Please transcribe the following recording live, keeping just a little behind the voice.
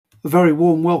A very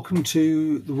warm welcome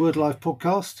to the Word Life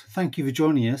podcast. Thank you for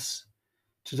joining us.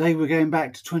 Today we're going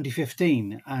back to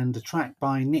 2015 and a track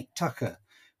by Nick Tucker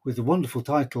with the wonderful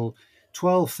title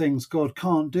 12 Things God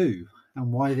Can't Do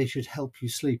and Why They Should Help You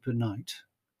Sleep at Night.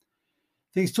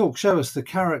 These talks show us the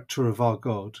character of our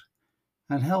God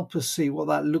and help us see what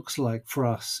that looks like for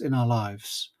us in our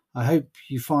lives. I hope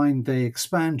you find they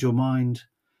expand your mind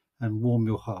and warm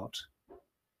your heart.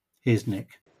 Here's Nick.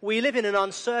 We live in an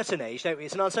uncertain age, don't we?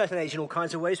 It's an uncertain age in all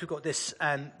kinds of ways. We've got this,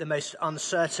 the most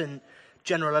uncertain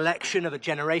general election of a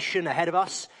generation ahead of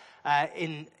us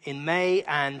in May,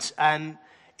 and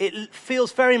it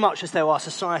feels very much as though our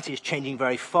society is changing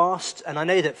very fast. And I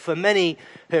know that for many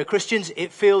who are Christians,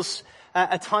 it feels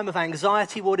a time of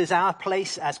anxiety. What is our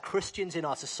place as Christians in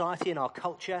our society, in our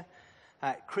culture?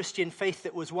 Christian faith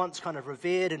that was once kind of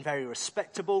revered and very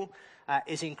respectable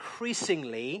is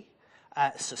increasingly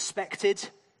suspected,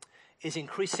 is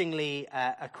increasingly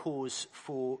a cause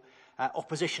for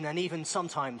opposition and even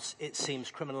sometimes, it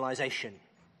seems, criminalization.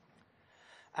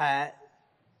 Add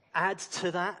to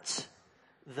that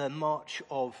the march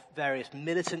of various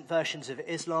militant versions of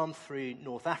Islam through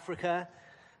North Africa,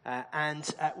 and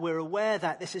we're aware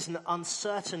that this is an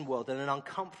uncertain world and an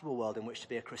uncomfortable world in which to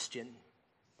be a Christian.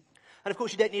 And of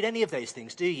course, you don't need any of those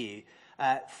things, do you,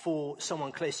 for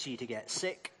someone close to you to get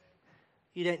sick.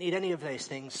 You don't need any of those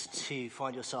things to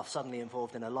find yourself suddenly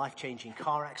involved in a life-changing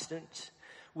car accident.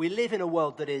 We live in a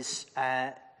world that is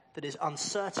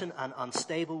uncertain and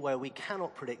unstable, where we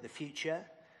cannot predict the future,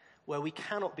 where we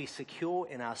cannot be secure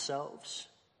in ourselves,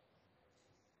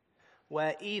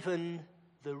 where even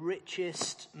the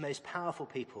richest, most powerful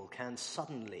people can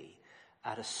suddenly,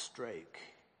 at a stroke,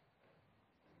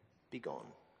 be gone.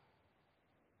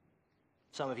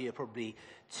 Some of you are probably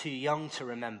too young to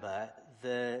remember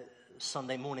the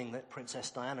Sunday morning that Princess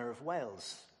Diana of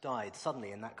Wales died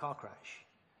suddenly in that car crash.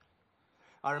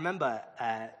 I remember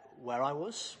where I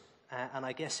was, and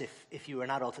I guess if you were an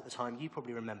adult at the time, you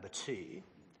probably remember too.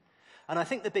 And I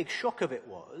think the big shock of it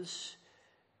was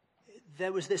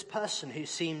there was this person who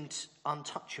seemed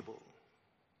untouchable,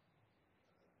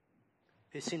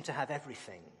 who seemed to have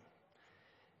everything,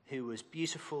 who was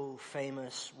beautiful,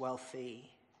 famous, wealthy,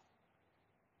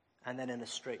 and then in a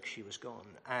stroke she was gone.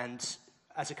 And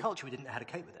as a culture, we didn't know how to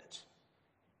cope with it.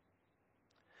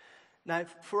 Now,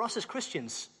 for us as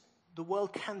Christians, the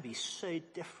world can be so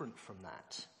different from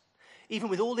that. Even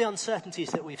with all the uncertainties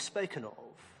that we've spoken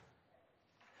of,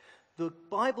 the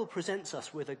Bible presents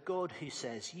us with a God who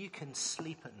says, you can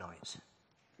sleep at night,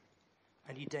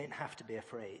 and you don't have to be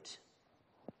afraid.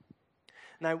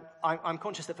 Now, I'm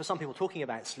conscious that for some people, talking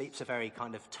about sleep is a very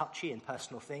kind of touchy and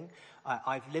personal thing.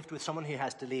 I've lived with someone who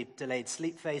has delayed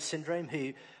sleep phase syndrome,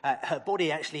 who her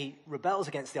body actually rebels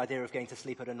against the idea of going to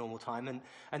sleep at a normal time.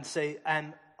 And so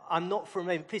I'm not for a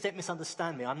moment, please don't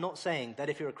misunderstand me. I'm not saying that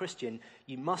if you're a Christian,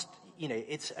 you must,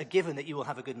 it's a given that you will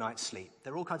have a good night's sleep.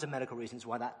 There are all kinds of medical reasons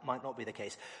why that might not be the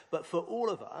case. But for all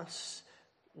of us,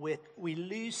 we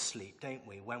lose sleep, don't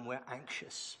we, when we're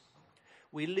anxious.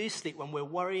 We lose sleep when we're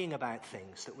worrying about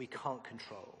things that we can't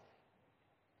control.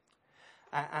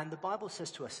 And the Bible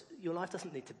says to us, your life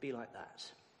doesn't need to be like that,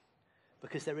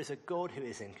 because there is a God who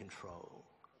is in control.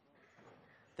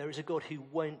 There is a God who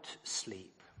won't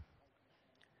sleep,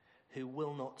 who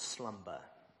will not slumber,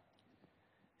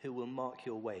 who will mark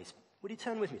your ways. Would you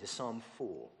turn with me to Psalm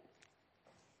 4?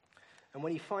 And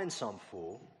when you find Psalm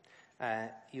 4,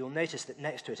 you'll notice that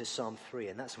next to it is Psalm 3,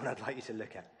 and that's what I'd like you to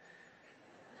look at.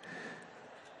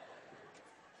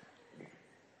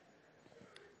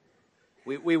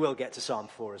 We will get to Psalm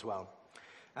 4 as well.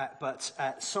 But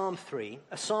Psalm 3,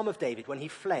 a psalm of David when he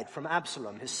fled from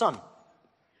Absalom, his son.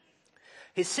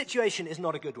 His situation is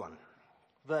not a good one.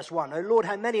 Verse 1, O Lord,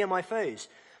 how many are my foes?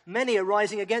 Many are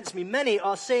rising against me. Many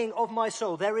are saying of my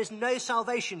soul, there is no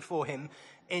salvation for him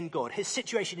in God. His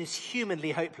situation is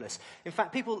humanly hopeless. In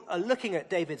fact, people are looking at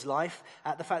David's life,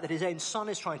 at the fact that his own son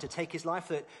is trying to take his life,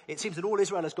 that it seems that all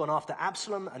Israel has gone after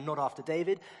Absalom and not after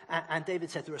David. And David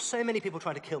said, there are so many people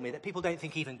trying to kill me that people don't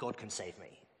think even God can save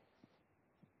me.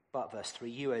 But verse 3,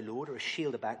 you, O Lord, are a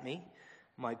shield about me,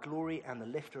 my glory and the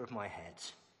lifter of my head.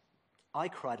 I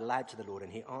cried aloud to the Lord,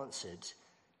 and he answered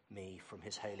me from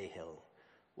his holy hill.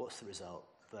 What's the result?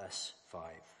 Verse 5.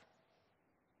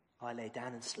 I lay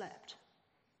down and slept.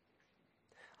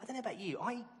 I don't know about you.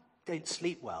 I don't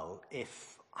sleep well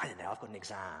if, I've got an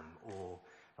exam or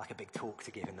like a big talk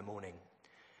to give in the morning.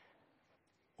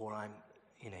 Or I'm,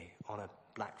 on a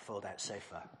black fold-out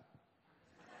sofa.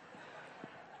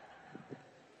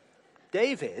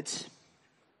 David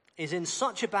is in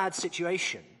such a bad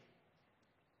situation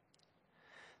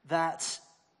that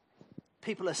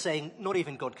people are saying not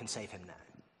even God can save him now.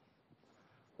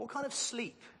 What kind of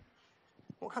sleep,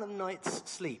 what kind of night's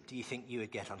sleep do you think you would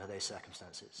get under those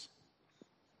circumstances?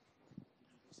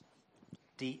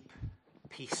 Deep,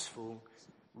 peaceful,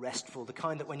 restful, the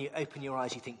kind that when you open your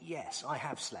eyes you think, yes, I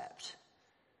have slept,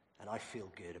 and I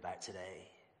feel good about today.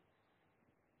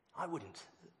 I wouldn't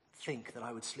think that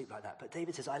I would sleep like that, but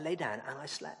David says, I lay down and I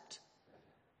slept.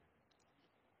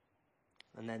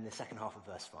 And then the second half of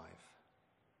verse 5.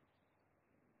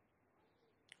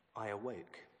 I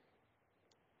awoke,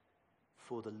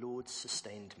 for the Lord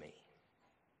sustained me.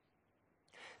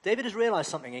 David has realized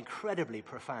something incredibly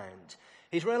profound.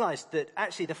 He's realized that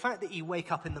actually the fact that you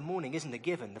wake up in the morning isn't a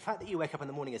given. The fact that you wake up in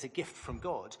the morning is a gift from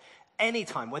God.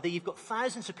 Anytime, whether you've got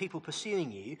thousands of people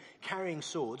pursuing you, carrying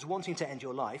swords, wanting to end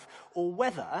your life, or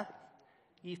whether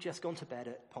you've just gone to bed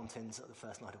at Pontins at the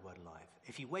first night of Word Alive.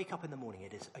 If you wake up in the morning,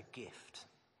 it is a gift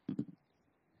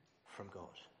from God.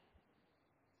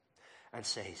 And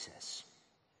so he says,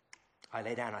 I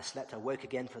lay down, I slept, I woke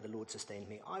again, for the Lord sustained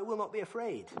me. I will not be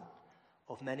afraid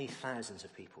of many thousands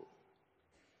of people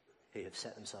who have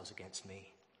set themselves against me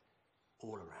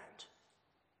all around.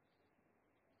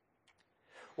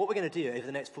 What we're going to do over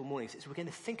the next 4 mornings is we're going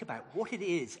to think about what it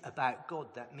is about God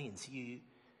that means you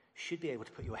should be able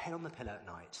to put your head on the pillow at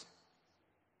night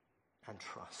and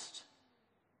trust.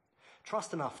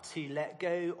 Trust enough to let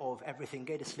go of everything,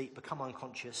 go to sleep, become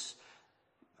unconscious,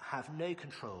 have no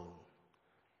control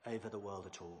over the world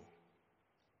at all.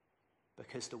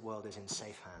 Because the world is in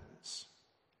safe hands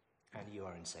and you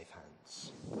are in safe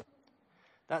hands.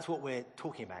 That's what we're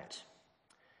talking about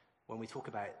when we talk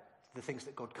about the things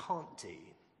that God can't do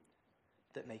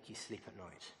that make you sleep at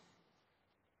night.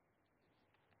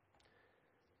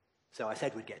 So I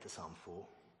said we'd get to Psalm 4.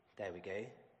 There we go.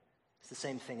 It's the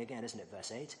same thing again, isn't it?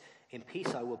 Verse 8. In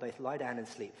peace I will both lie down and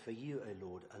sleep, for you, O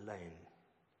Lord, alone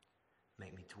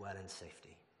make me dwell in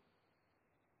safety.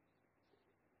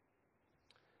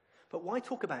 But why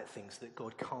talk about things that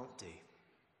God can't do?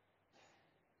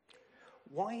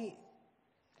 Why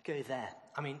go there?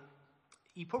 I mean,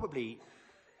 you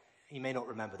may not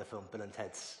remember the film Bill and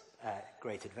Ted's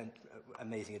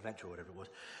Amazing Adventure, or whatever it was,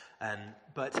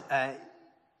 but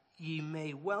you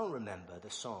may well remember the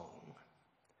song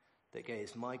that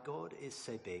goes, my God is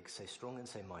so big, so strong and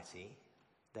so mighty,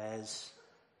 that's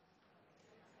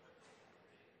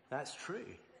true.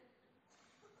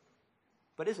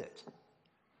 But is it?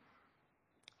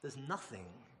 There's nothing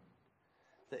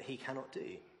that he cannot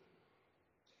do.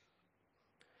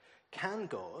 Can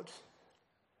God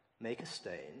make a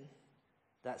stone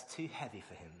that's too heavy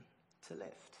for him to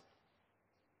lift?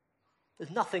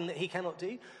 There's nothing that he cannot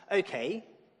do. Okay,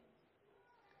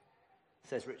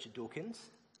 says Richard Dawkins.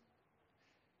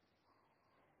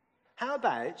 How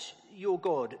about your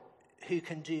God who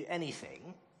can do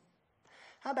anything?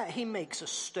 How about he makes a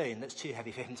stone that's too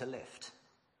heavy for him to lift?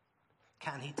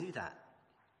 Can he do that?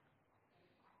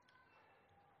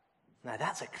 Now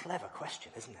that's a clever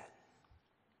question, isn't it?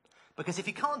 Because if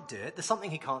he can't do it, there's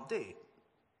something he can't do.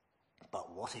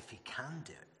 But what if he can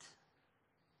do it?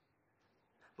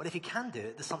 Well, if he can do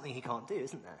it, there's something he can't do,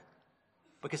 isn't there?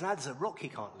 Because now there's a rock he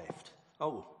can't lift.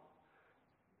 Oh,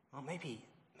 well, maybe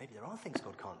there are things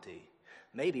God can't do.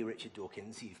 Maybe, Richard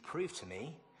Dawkins, you've proved to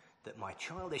me that my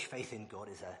childish faith in God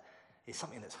is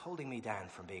something that's holding me down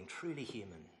from being truly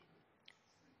human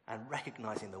and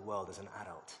recognizing the world as an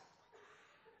adult.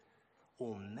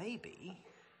 Or maybe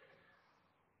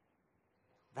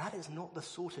that is not the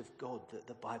sort of God that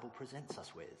the Bible presents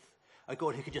us with. A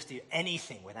God who could just do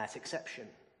anything without exception.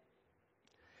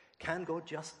 Can God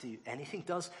just do anything?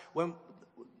 When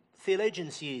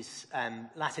theologians use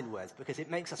Latin words because it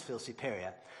makes us feel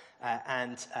superior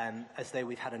and as though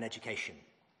we've had an education.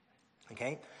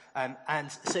 Okay?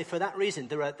 And so for that reason,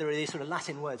 there are these sort of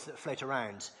Latin words that float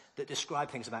around that describe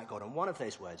things about God. And one of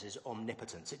those words is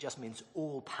omnipotence. It just means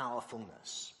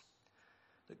all-powerfulness.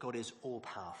 That God is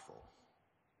all-powerful.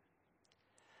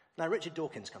 Now, Richard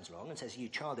Dawkins comes along and says, you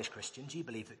childish Christians, you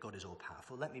believe that God is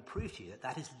all-powerful. Let me prove to you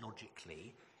that is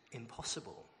logically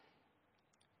impossible.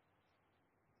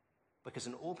 Because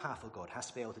an all-powerful God has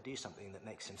to be able to do something that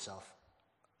makes himself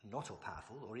not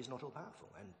all-powerful, or he's not all-powerful.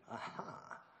 And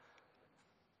aha!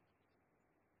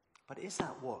 But is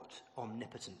that what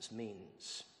omnipotence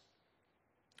means?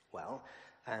 Well,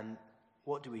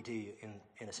 what do we do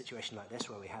in a situation like this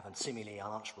where we have a seemingly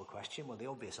unanswerable question? Well, the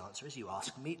obvious answer is you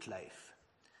ask Meatloaf.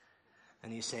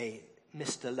 And you say,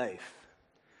 Mr. Loaf,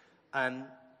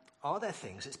 are there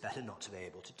things it's better not to be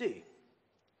able to do?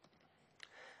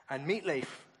 And Meatloaf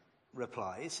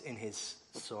replies in his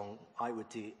song, I would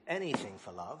do anything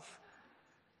for love,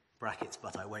 brackets,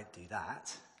 but I won't do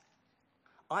that.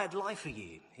 I'd lie for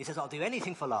you. He says, I'll do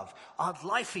anything for love. I'd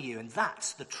lie for you, and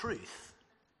that's the truth.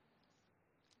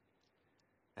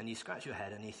 And you scratch your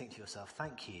head and you think to yourself,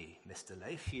 thank you, Mr.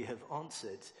 Loaf. You have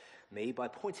answered me by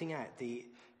pointing out the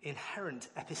inherent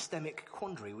epistemic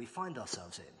quandary we find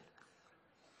ourselves in.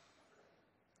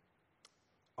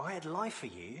 I'd lie for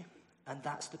you, and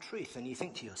that's the truth. And you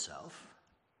think to yourself,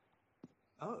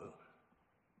 oh,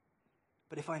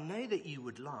 but if I know that you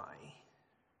would lie,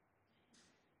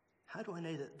 how do I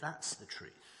know that that's the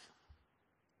truth?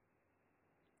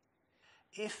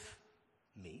 If,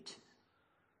 meet,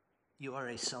 you are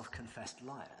a self-confessed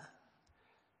liar,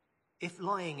 if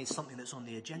lying is something that's on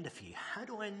the agenda for you, how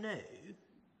do I know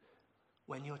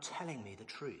when you're telling me the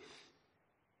truth?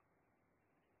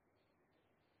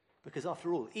 Because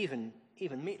after all, even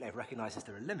Meatloaf recognizes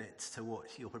there are limits to what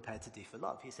you're prepared to do for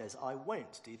love. He says, I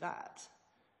won't do that,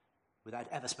 without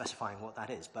ever specifying what that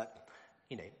is. But,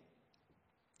 you know,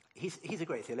 he's a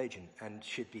great theologian and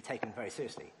should be taken very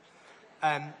seriously.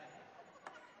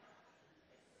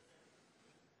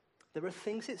 There are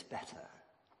things it's better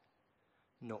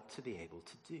not to be able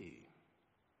to do.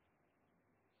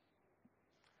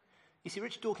 You see,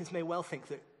 Richard Dawkins may well think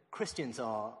that Christians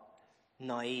are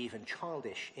naive and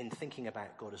childish in thinking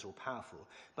about God as all-powerful,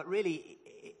 but really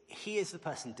he is the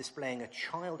person displaying a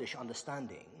childish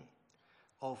understanding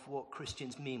of what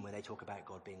Christians mean when they talk about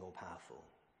God being all-powerful.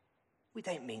 We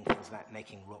don't mean things about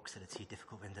making rocks that are too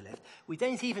difficult for him to lift. We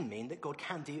don't even mean that God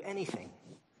can do anything.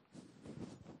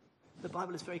 The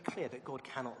Bible is very clear that God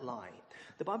cannot lie.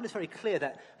 The Bible is very clear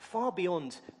that far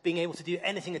beyond being able to do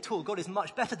anything at all, God is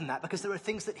much better than that, because there are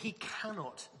things that he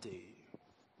cannot do.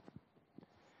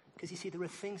 Because you see, there are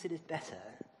things it is better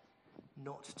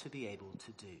not to be able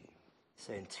to do.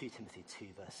 So in 2 Timothy 2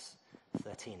 verse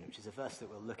 13, which is a verse that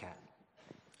we'll look at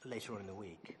later on in the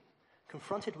week,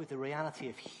 confronted with the reality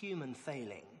of human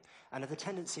failing and of the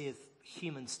tendency of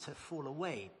humans to fall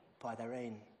away by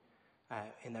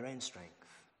in their own strength,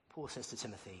 Paul says to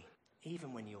Timothy,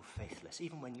 even when you're faithless,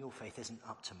 even when your faith isn't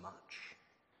up to much,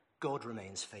 God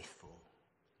remains faithful.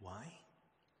 Why?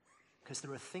 Because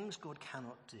there are things God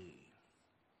cannot do,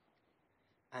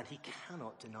 and he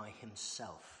cannot deny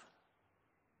himself.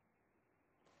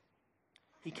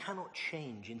 He cannot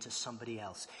change into somebody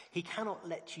else. He cannot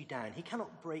let you down. He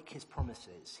cannot break his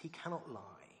promises. He cannot lie.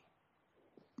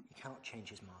 He cannot change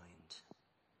his mind.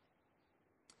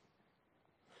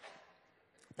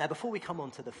 Now, before we come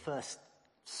on to the first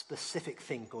specific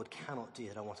thing God cannot do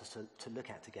that I want us to look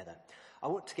at together, I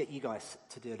want to get you guys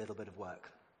to do a little bit of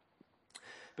work.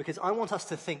 Because I want us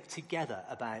to think together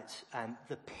about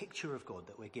the picture of God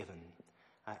that we're given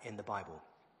in the Bible.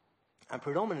 And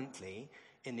predominantly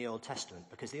in the Old Testament,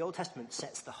 because the Old Testament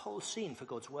sets the whole scene for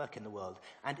God's work in the world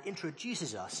and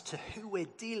introduces us to who we're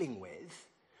dealing with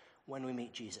when we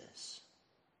meet Jesus.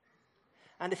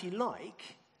 And if you like,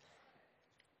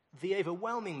 the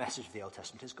overwhelming message of the Old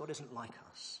Testament is God isn't like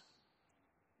us.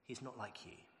 He's not like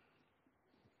you.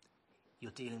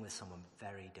 You're dealing with someone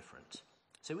very different.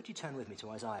 So would you turn with me to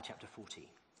Isaiah chapter 40?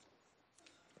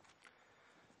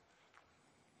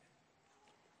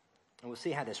 And we'll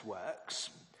see how this works.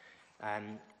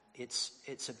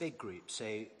 It's a big group,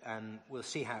 so we'll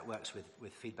see how it works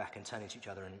with feedback and turning to each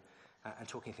other and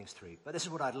talking things through. But this is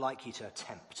what I'd like you to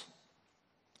attempt.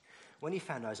 When you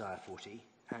found Isaiah 40,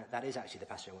 that is actually the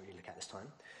passage I want you to look at this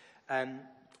time.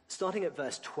 Starting at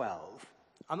verse 12,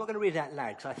 I'm not going to read it out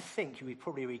loud because I think we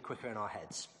probably read quicker in our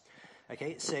heads.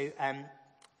 Okay, so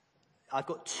I've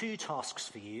got two tasks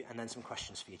for you and then some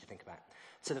questions for you to think about.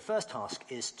 So the first task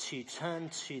is to turn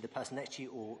to the person next to you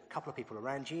or a couple of people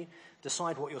around you,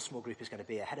 decide what your small group is going to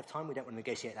be ahead of time. We don't want to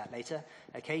negotiate that later.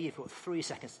 Okay, you've got 3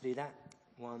 seconds to do that.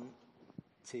 1,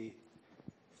 2,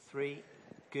 3.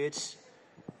 Good.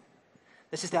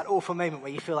 This is that awful moment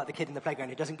where you feel like the kid in the playground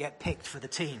who doesn't get picked for the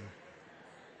team.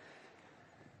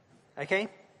 Okay?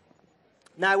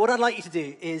 Now, what I'd like you to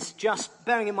do is, just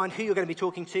bearing in mind who you're going to be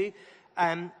talking to,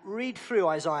 read through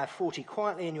Isaiah 40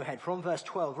 quietly in your head from verse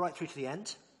 12 right through to the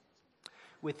end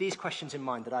with these questions in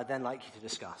mind that I'd then like you to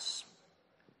discuss.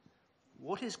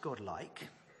 What is God like?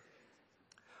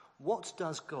 What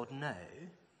does God know?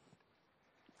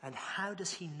 And how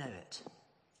does he know it?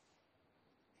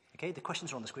 Okay, the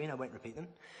questions are on the screen. I won't repeat them.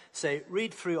 So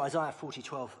read through Isaiah 40,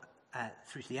 12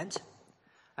 through to the end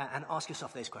and ask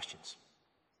yourself those questions.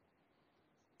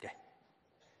 Okay.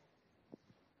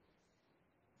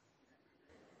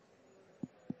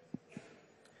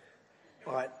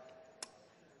 All right.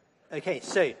 Okay,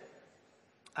 so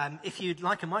if you'd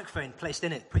like a microphone placed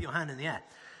in it, put your hand in the air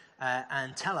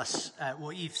and tell us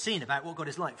what you've seen about what God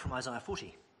is like from Isaiah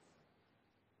 40.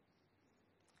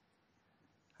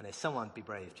 I know, someone be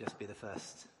brave, just be the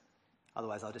first.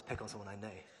 Otherwise, I'll just pick on someone I know.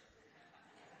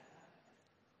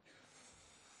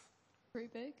 Pretty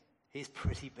big? He's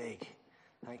pretty big.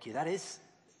 Thank you. That is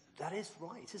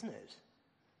right, isn't it?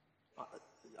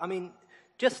 I mean,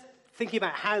 just thinking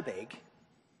about how big,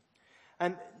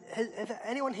 has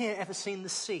anyone here ever seen the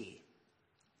sea?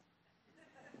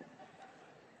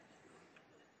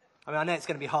 I mean, I know it's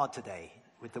going to be hard today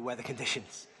with the weather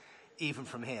conditions, even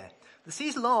from here. The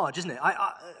sea's large, isn't it?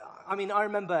 I mean, I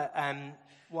remember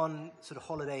one sort of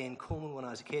holiday in Cornwall when I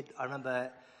was a kid. I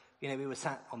remember, we were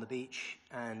sat on the beach,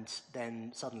 and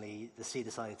then suddenly the sea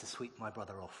decided to sweep my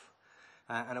brother off.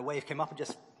 And a wave came up and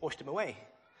just washed him away.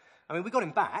 I mean, we got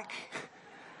him back.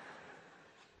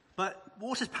 But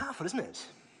water's powerful, isn't it?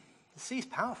 The sea's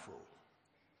powerful.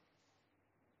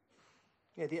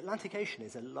 Yeah, the Atlantic Ocean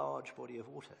is a large body of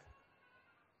water.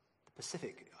 The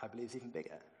Pacific, I believe, is even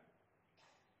bigger.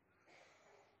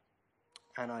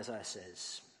 And Isaiah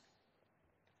says,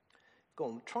 go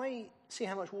on, try see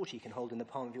how much water you can hold in the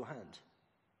palm of your hand.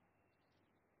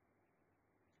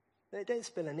 Don't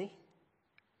spill any.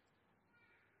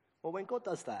 Well, when God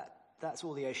does that, that's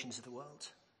all the oceans of the world.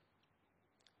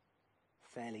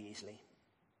 Fairly easily.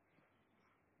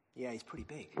 Yeah, he's pretty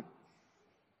big.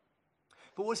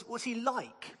 But what's he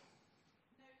like?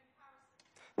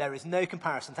 There is no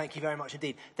comparison. Thank you very much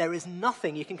indeed. There is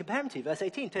nothing you can compare him to. Verse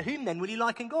 18, to whom then will you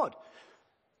liken God?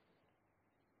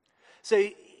 So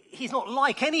he's not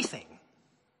like anything.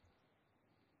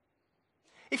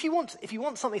 If you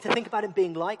want something to think about him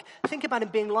being like, think about him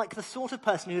being like the sort of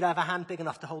person who'd have a hand big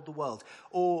enough to hold the world,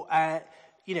 or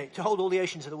to hold all the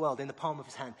oceans of the world in the palm of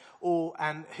his hand, or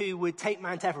who would take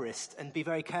Mount Everest and be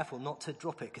very careful not to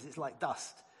drop it because it's like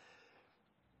dust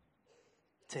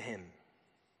to him.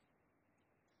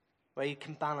 Where you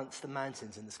can balance the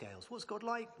mountains in the scales. What's God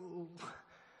like? Well,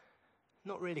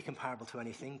 not really comparable to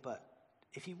anything, but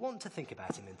if you want to think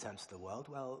about him in terms of the world,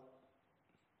 well,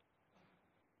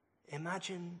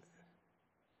 imagine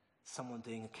someone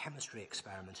doing a chemistry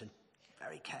experiment and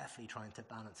very carefully trying to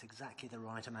balance exactly the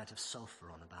right amount of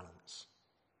sulfur on a balance.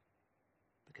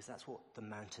 Because that's what the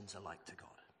mountains are like to God.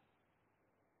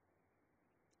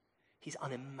 He's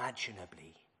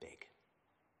unimaginably big.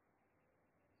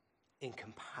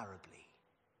 Incomparably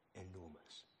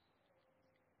enormous.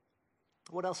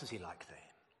 What else is he like there?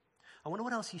 I wonder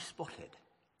what else you spotted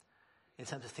in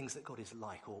terms of things that God is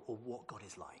like, or what God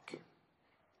is like,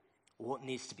 or what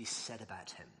needs to be said about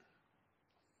him.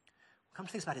 We'll come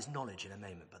to things about his knowledge in a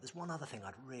moment, but there's one other thing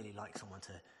I'd really like someone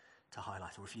to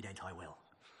highlight, or if you don't, I will.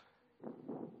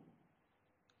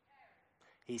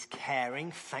 He's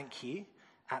caring, thank you.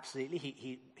 Absolutely.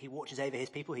 He watches over his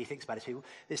people. He thinks about his people.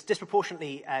 It's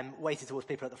disproportionately weighted towards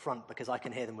people at the front because I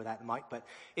can hear them without the mic. But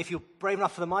if you're brave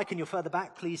enough for the mic and you're further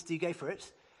back, please do go for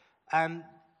it.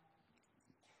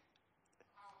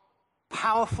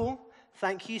 Powerful.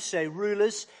 Thank you. So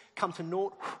rulers come to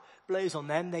naught, blows on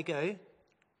them, they go.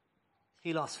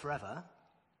 He lasts forever.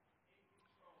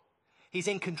 He's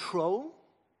in control.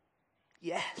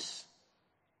 Yes.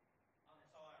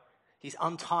 He's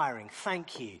untiring.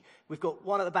 Thank you. We've got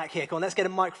one at the back here. Come on, let's get a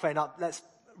microphone up. Let's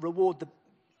reward the...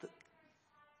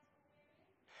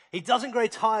 He doesn't grow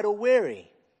tired or weary.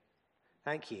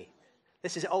 Thank you.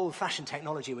 This is old-fashioned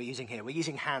technology we're using here. We're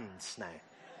using hands now.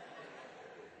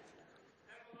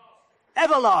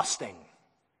 Everlasting.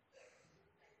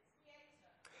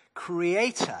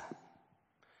 Creator.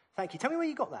 Thank you. Tell me where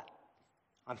you got that.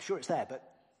 I'm sure it's there, but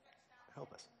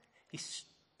help us. He's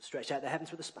stretched out the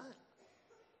heavens with a span.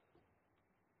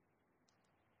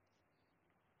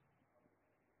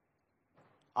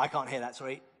 I can't hear that,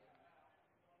 sorry.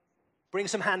 Bring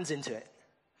some hands into it.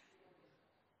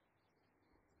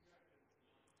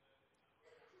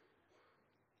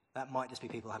 That might just be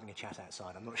people having a chat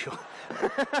outside, I'm not sure.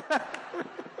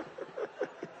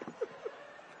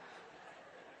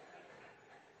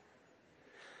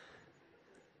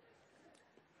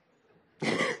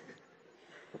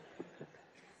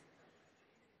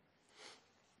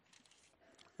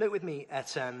 Look with me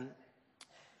at... I've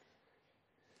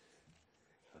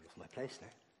lost my place now.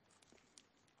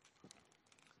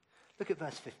 Look at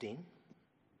verse 15.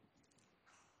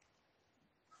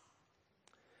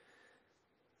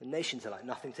 The nations are like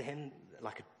nothing to him,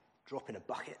 like a drop in a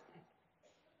bucket,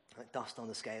 like dust on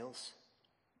the scales.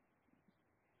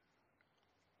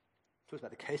 It talks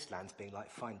about the coastlands being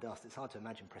like fine dust. It's hard to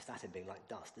imagine Prestatyn being like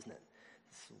dust, isn't it?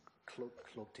 It's all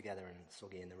clogged together and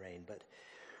soggy in the rain. But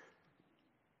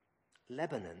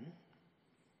Lebanon,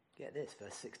 get this,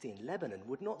 verse 16, Lebanon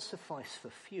would not suffice for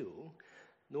fuel,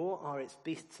 nor are its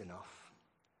beasts enough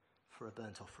for a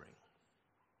burnt offering.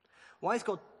 Why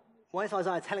is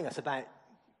Isaiah telling us about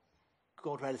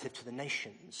God relative to the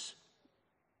nations,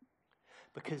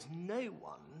 because no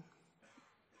one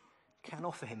can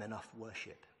offer him enough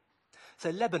worship. So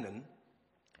Lebanon,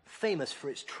 famous for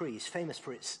its trees, famous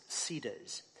for its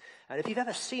cedars. And if you've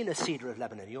ever seen a cedar of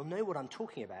Lebanon, you'll know what I'm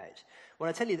talking about when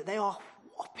I tell you that they are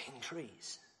whopping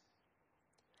trees.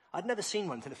 I'd never seen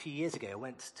one until a few years ago. I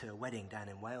went to a wedding down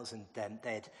in Wales, and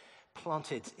they'd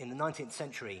planted in the 19th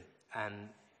century,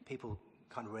 people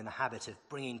kind of were in the habit of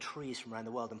bringing trees from around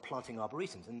the world and planting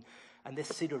arboretums. And this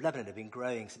cedar of Lebanon had been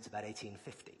growing since about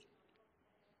 1850.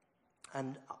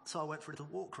 And so I went for a little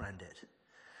walk around it.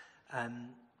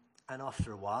 And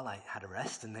after a while, I had a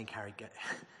rest and then carried go.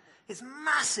 It's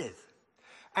massive.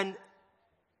 And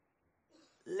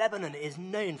Lebanon is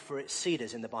known for its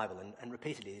cedars in the Bible, and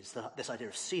repeatedly it's this idea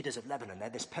of cedars of Lebanon. They're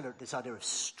this idea of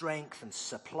strength and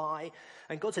supply.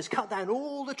 And God says, cut down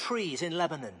all the trees in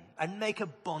Lebanon and make a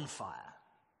bonfire.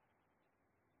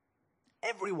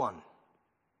 Everyone.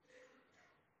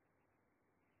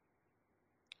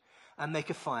 And make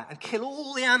a fire and kill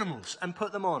all the animals and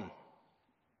put them on.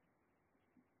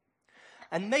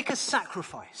 And make a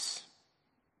sacrifice.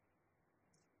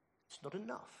 It's not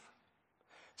enough.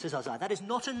 Says Isaiah, that is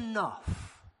not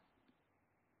enough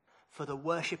for the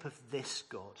worship of this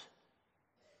God.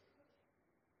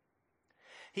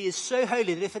 He is so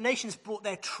holy that if the nations brought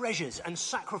their treasures and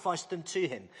sacrificed them to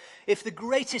him, if the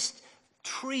greatest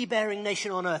tree-bearing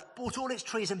nation on earth bought all its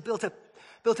trees and built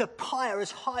a pyre as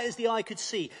high as the eye could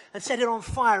see and set it on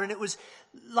fire, and it was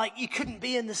like you couldn't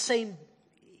be in the same,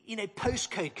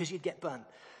 postcode because you'd get burnt.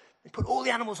 They put all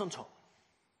the animals on top.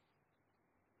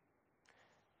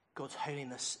 God's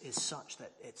holiness is such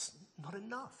that it's not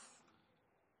enough,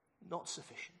 not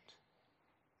sufficient.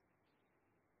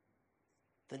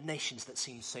 The nations that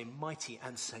seem so mighty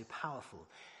and so powerful,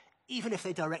 even if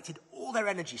they directed all their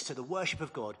energies to the worship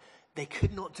of God, they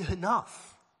could not do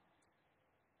enough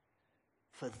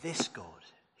for this God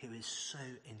who is so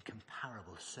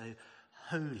incomparable, so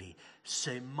holy,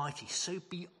 so mighty, so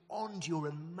beyond your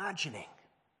imagining.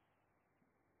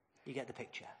 You get the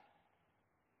picture?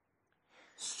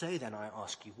 So then I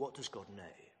ask you, what does God know?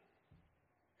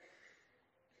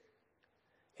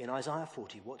 In Isaiah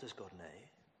 40, what does God know?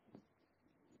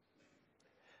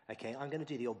 Okay, I'm going to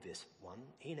do the obvious one.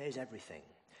 He knows everything.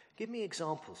 Give me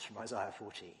examples from Isaiah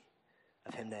 40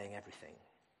 of him knowing everything.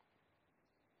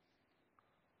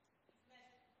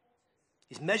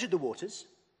 He's measured the waters.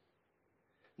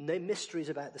 No mysteries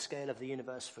about the scale of the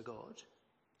universe for God.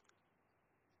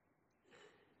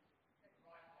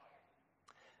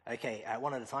 Okay,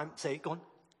 one at a time. So, go on.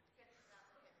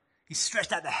 He's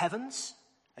stretched out the heavens.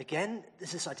 Again,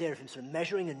 there's this idea of him sort of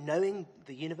measuring and knowing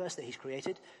the universe that he's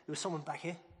created. There was someone back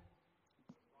here.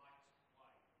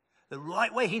 The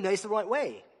right way. He knows the right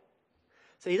way.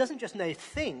 So he doesn't just know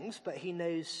things, but he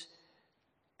knows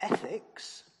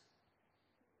ethics.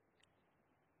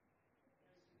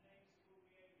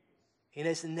 He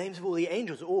knows the names of all the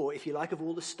angels, or, if you like, of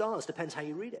all the stars. Depends how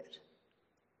you read it.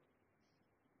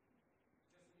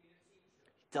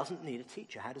 Doesn't need a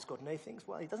teacher. How does God know things?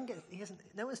 Well,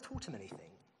 no one's taught him anything.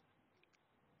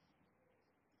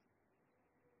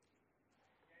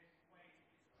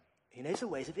 He knows the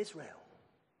ways of Israel.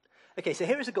 Okay, so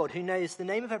here is a God who knows the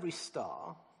name of every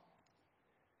star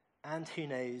and who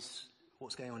knows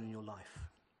what's going on in your life.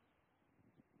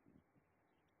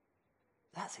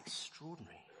 That's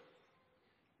extraordinary.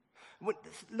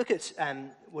 Look at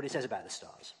what he says about the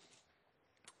stars.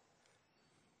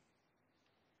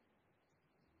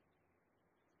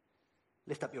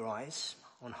 Lift up your eyes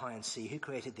on high and see. Who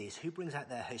created these? Who brings out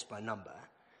their host by number,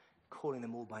 calling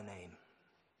them all by name?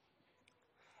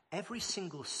 Every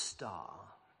single star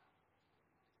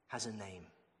has a name.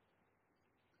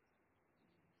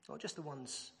 Not just the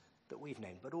ones that we've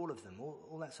named, but all of them,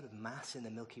 all that sort of mass in the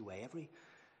Milky Way, every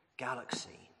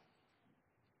galaxy.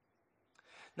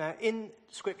 Now, in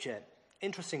Scripture,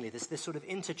 interestingly, there's this sort of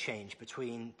interchange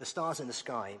between the stars in the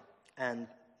sky and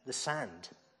the sand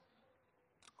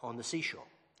on the seashore.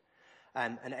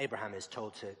 And Abraham is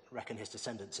told to reckon his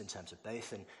descendants in terms of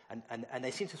both, and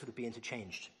they seem to sort of be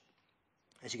interchanged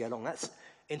as you go along. That's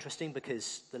interesting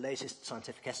because the latest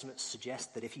scientific estimates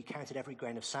suggest that if you counted every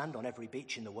grain of sand on every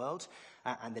beach in the world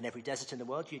and in every desert in the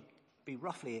world, you'd be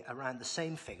roughly around the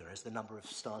same figure as the number of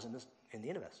stars in the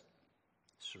universe.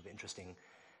 It's sort of interesting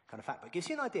kind of fact, but it gives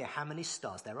you an idea how many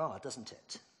stars there are, doesn't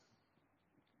it?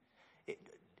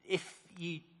 If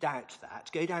you doubt that,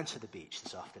 go down to the beach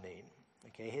this afternoon.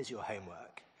 Okay, here's your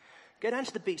homework. Go down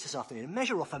to the beach this afternoon and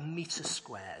measure off a metre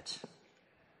squared.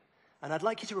 And I'd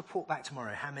like you to report back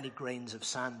tomorrow how many grains of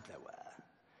sand there were,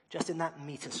 just in that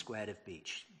metre squared of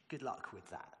beach. Good luck with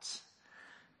that.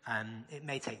 It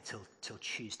may take till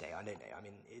Tuesday. I don't know. I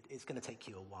mean, it's going to take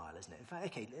you a while, isn't it? In fact,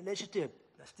 okay, let's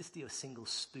just do a single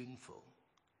spoonful.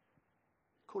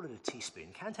 Call it a teaspoon.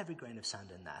 Count every grain of sand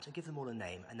in that and give them all a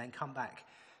name, and then come back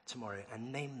tomorrow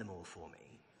and name them all for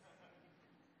me.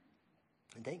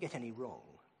 And don't get any wrong.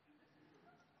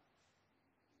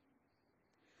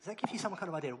 Does that give you some kind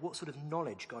of idea of what sort of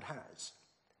knowledge God has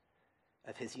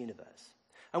of his universe?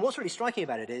 And what's really striking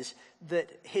about it is that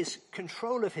his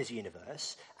control of his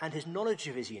universe and his knowledge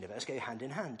of his universe go hand in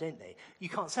hand, don't they? You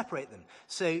can't separate them.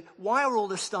 So why are all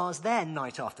the stars there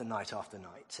night after night after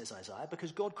night, says Isaiah?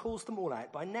 Because God calls them all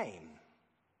out by name.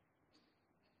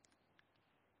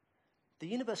 The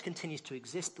universe continues to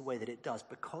exist the way that it does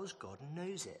because God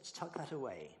knows it. Tuck that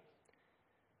away.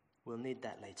 We'll need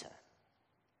that later.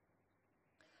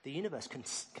 The universe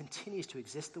continues to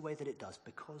exist the way that it does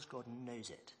because God knows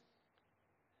it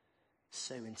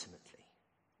so intimately.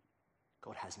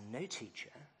 God has no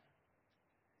teacher,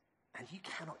 and you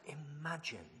cannot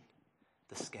imagine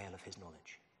the scale of his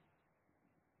knowledge.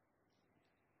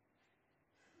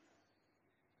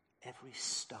 Every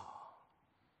star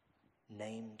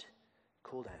named,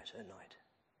 called out at night.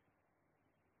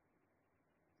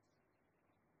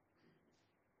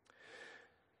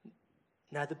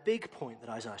 Now, the big point that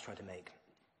Isaiah is trying to make,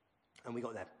 and we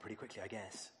got there pretty quickly, I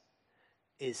guess,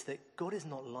 is that God is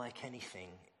not like anything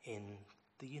in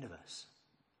the universe.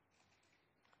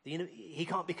 He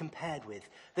can't be compared with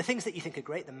the things that you think are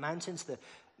great, the mountains,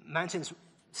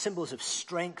 symbols of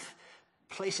strength,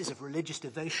 places of religious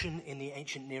devotion in the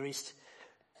ancient Near East.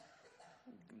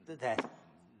 They're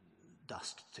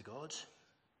dust to God.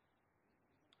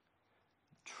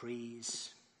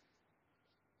 Trees,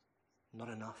 not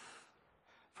enough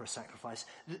for a sacrifice.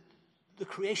 The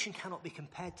creation cannot be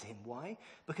compared to him. Why?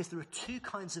 Because there are two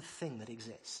kinds of thing that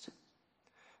exist.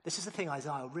 This is the thing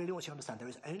Isaiah really wants you to understand. There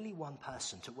is only one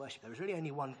person to worship. There is really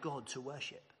only one God to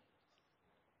worship.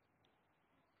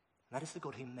 And that is the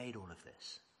God who made all of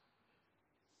this.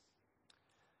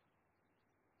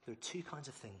 There are two kinds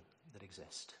of thing that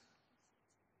exist.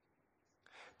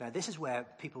 Now, this is where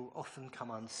people often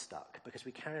come unstuck because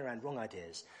we carry around wrong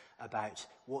ideas about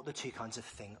what the two kinds of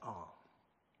thing are.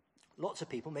 Lots of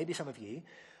people, maybe some of you,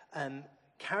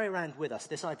 carry around with us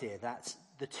this idea that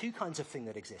the two kinds of thing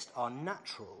that exist are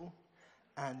natural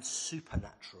and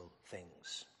supernatural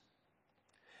things.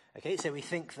 Okay, so we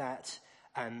think that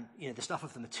the stuff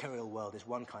of the material world is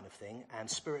one kind of thing, and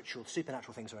spiritual,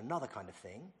 supernatural things are another kind of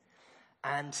thing,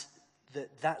 and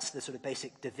that's the sort of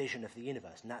basic division of the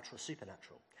universe, natural,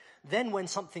 supernatural. Then when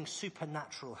something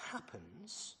supernatural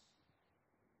happens,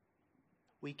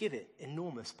 we give it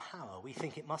enormous power. We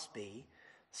think it must be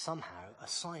somehow a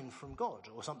sign from God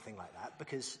or something like that,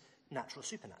 because natural,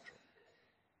 supernatural.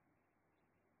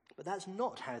 But that's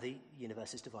not how the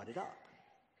universe is divided up.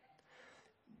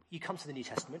 You come to the New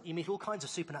Testament, you meet all kinds of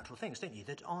supernatural things, don't you,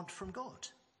 that aren't from God.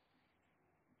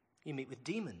 You meet with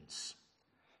demons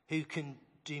who can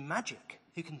do magic,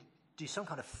 who can do some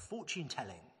kind of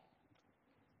fortune-telling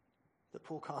that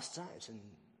Paul casts out and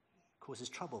causes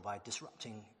trouble by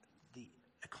disrupting the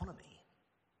economy.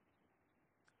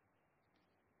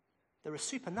 There are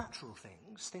supernatural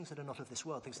things that are not of this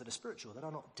world, things that are spiritual, that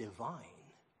are not divine.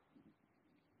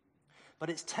 But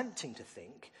it's tempting to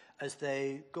think as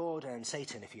though God and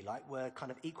Satan, if you like, were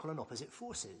kind of equal and opposite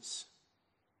forces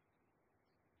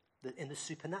in the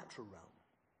supernatural realm.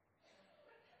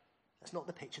 That's not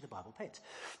the picture the Bible paints.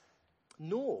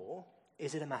 Nor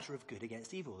is it a matter of good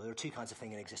against evil. There are two kinds of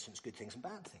things in existence, good things and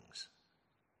bad things.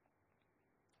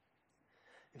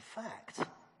 In fact,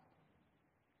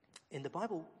 in the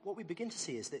Bible, what we begin to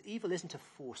see is that evil isn't a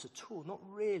force at all, not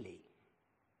really.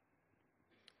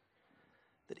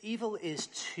 That evil is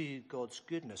to God's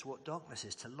goodness what darkness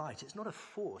is to light. It's not a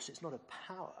force, it's not a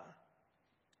power.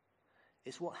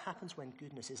 It's what happens when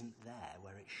goodness isn't there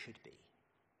where it should be.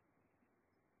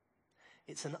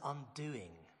 It's an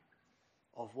undoing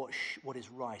of what is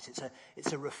right.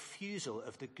 It's a refusal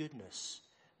of the goodness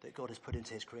that God has put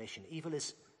into his creation. Evil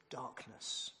is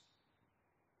darkness.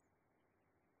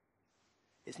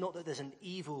 It's not that there's an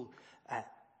evil,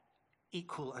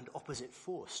 equal and opposite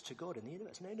force to God in the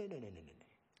universe. No.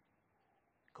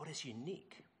 God is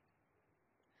unique.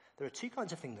 There are two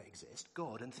kinds of things that exist,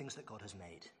 God and things that God has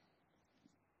made.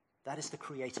 That is the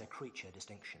creator-creature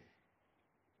distinction.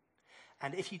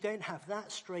 And if you don't have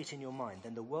that straight in your mind,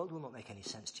 then the world will not make any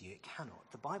sense to you. It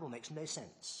cannot. The Bible makes no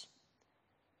sense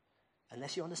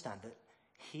unless you understand that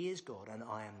he is God and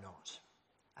I am not.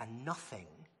 And nothing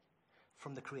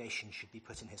from the creation should be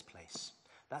put in his place.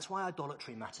 That's why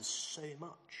idolatry matters so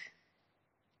much.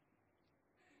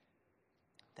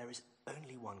 There is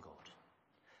only one God.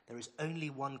 There is only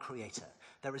one creator.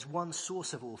 There is one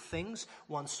source of all things,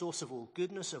 one source of all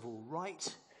goodness, of all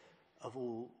right, of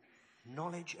all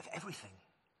knowledge, of everything.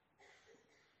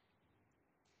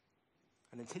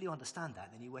 And until you understand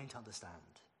that, then you won't understand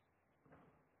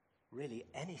really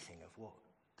anything of what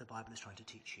the Bible is trying to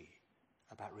teach you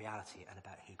about reality and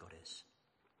about who God is.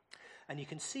 And you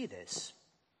can see this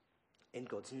in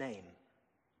God's name.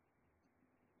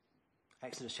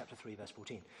 Exodus chapter 3, verse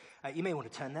 14. You may want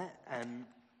to turn there.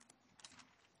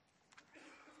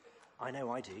 I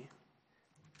know I do.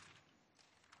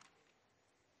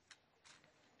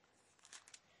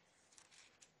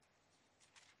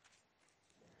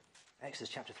 Exodus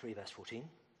chapter 3, verse 14.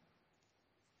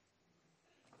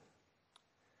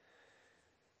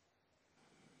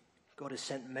 God has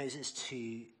sent Moses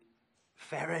to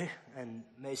Pharaoh, and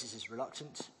Moses is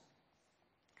reluctant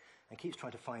and keeps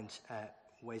trying to find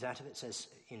ways out of it. It says,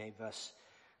 verse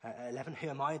 11, who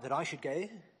am I that I should go?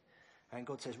 And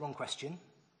God says, wrong question.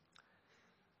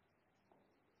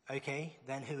 Okay,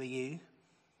 then who are you?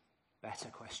 Better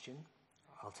question.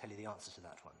 I'll tell you the answer to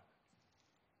that one.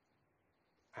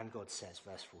 And God says,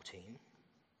 verse 14,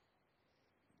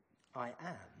 I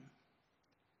am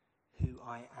who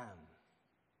I am.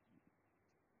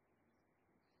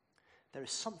 There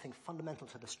is something fundamental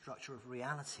to the structure of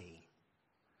reality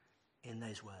in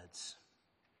those words.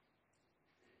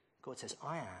 God says,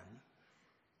 I am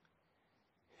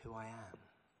who I am.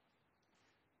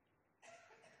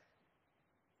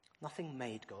 Nothing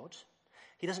made God.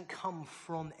 He doesn't come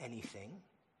from anything.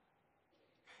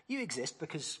 You exist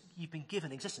because you've been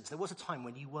given existence. There was a time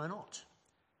when you were not.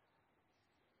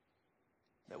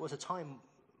 There was a time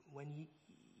when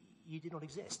you did not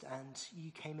exist and you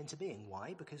came into being.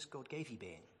 Why? Because God gave you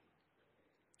being.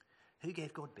 Who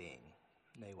gave God being?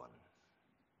 No one.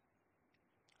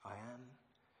 I am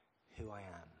who I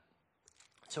am.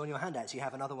 So on your handouts you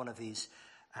have another one of these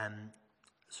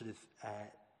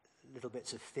little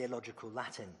bits of theological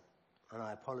Latin, and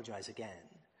I apologize again.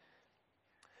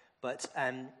 But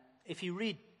if you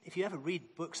ever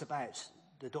read books about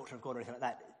the doctrine of God or anything like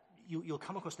that, you'll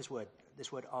come across this word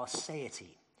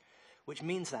arseity, which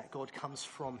means that God comes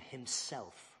from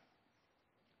himself.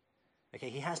 Okay,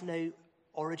 he has no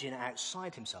origin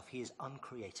outside himself. He is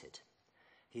uncreated.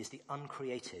 He is the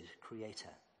uncreated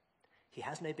creator. He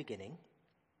has no beginning.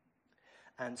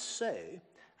 And so,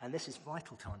 and this is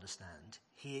vital to understand,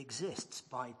 he exists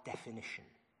by definition.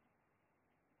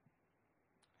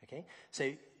 Okay,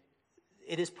 so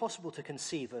it is possible to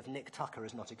conceive of Nick Tucker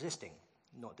as not existing.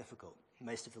 Not difficult.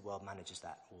 Most of the world manages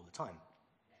that all the time.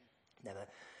 Never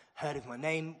heard of my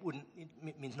name,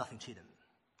 it means nothing to them.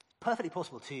 Perfectly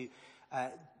possible to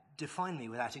define me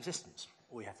without existence.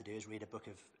 All you have to do is read a book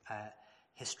of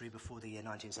history before the year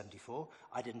 1974.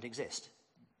 I didn't exist.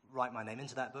 Write my name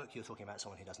into that book, you're talking about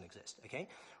someone who doesn't exist. Okay?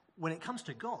 When it comes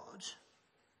to God,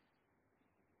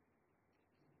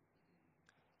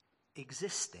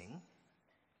 existing,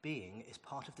 being, is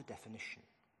part of the definition.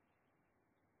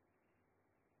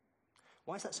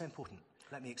 Why is that so important?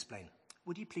 Let me explain.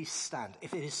 Would you please stand,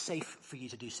 if it is safe for you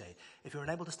to do so? If you're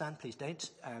unable to stand, please don't.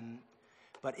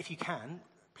 But if you can,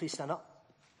 please stand up.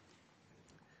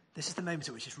 This is the moment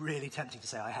at which it's really tempting to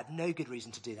say, I had no good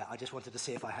reason to do that. I just wanted to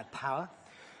see if I had power.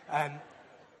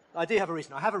 I do have a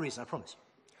reason. I have a reason, I promise.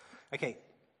 Okay,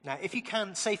 now if you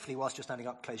can safely, whilst you're standing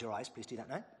up, close your eyes. Please do that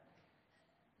now.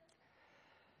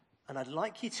 And I'd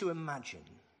like you to imagine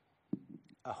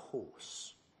a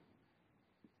horse.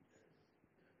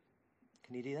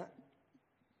 Can you do that?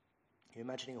 You're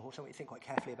imagining a horse. I want you to think quite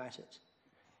carefully about it.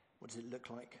 What does it look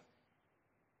like?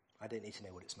 I don't need to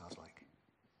know what it smells like.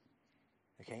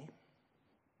 Okay?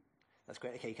 That's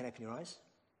great. Okay, you can open your eyes.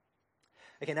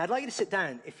 Okay, now I'd like you to sit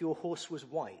down if your horse was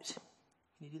white.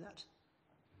 Can you do that?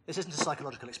 This isn't a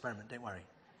psychological experiment, don't worry.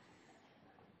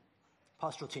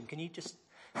 Pastoral team, can you just...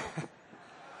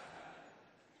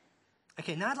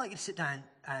 Okay, now I'd like you to sit down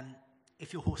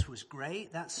if your horse was grey.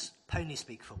 That's pony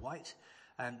speak for white.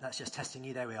 That's just testing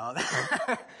you. There we are.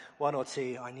 1 or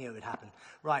 2. I knew it would happen.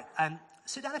 Right.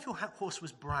 Sit down if your horse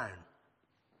was brown.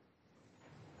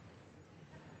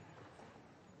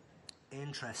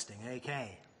 Interesting.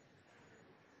 Okay.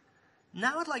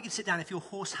 Now I'd like you to sit down if your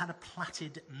horse had a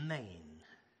plaited mane.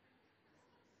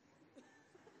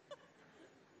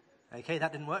 Okay,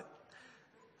 that didn't work.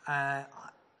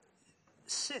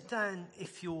 Sit down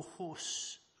if your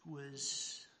horse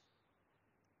was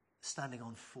standing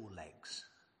on 4 legs.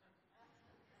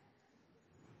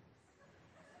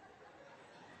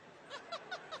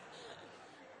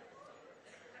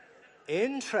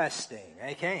 Interesting.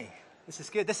 Okay. This is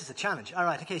good. This is a challenge. All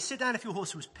right. Okay. Sit down if your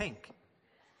horse was pink.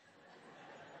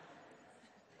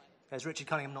 There's Richard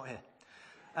Cunningham, not here.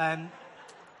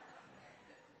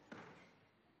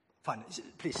 Fine,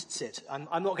 please sit. I'm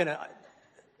not going to...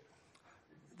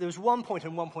 There's one point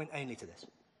and one point only to this.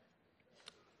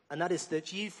 And that is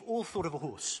that you've all thought of a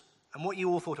horse. And what you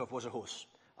all thought of was a horse,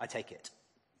 I take it.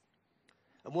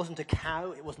 It wasn't a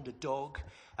cow, it wasn't a dog,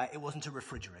 it wasn't a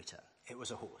refrigerator. It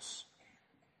was a horse.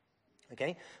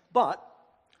 Okay? But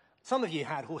some of you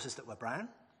had horses that were brown.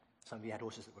 Some of you had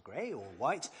horses that were grey or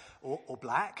white or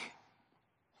black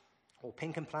or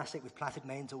pink and plastic with plaited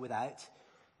manes or without,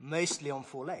 mostly on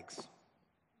 4 legs.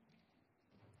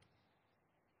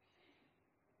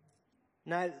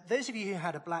 Now, those of you who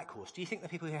had a black horse, do you think the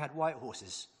people who had white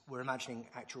horses were imagining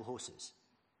actual horses?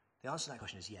 The answer to that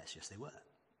question is yes, they were.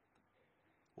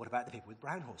 What about the people with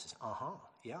brown horses?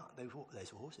 Yeah, those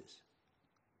were horses.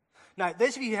 Now,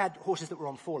 those of you who had horses that were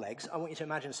on 4 legs, I want you to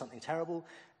imagine something terrible.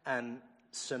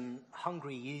 Some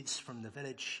hungry youths from the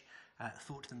village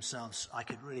thought to themselves, I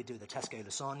could really do the Tesco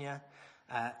lasagna.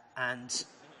 And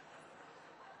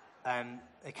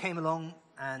they came along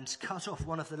and cut off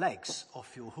one of the legs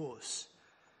off your horse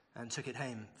and took it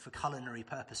home for culinary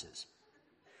purposes.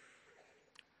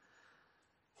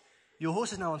 Your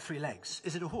horse is now on 3 legs.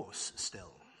 Is it a horse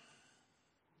still?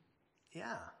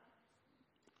 Yeah.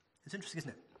 It's interesting,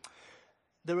 isn't it?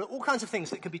 There are all kinds of things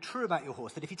that can be true about your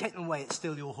horse, that if you take them away, it's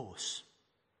still your horse.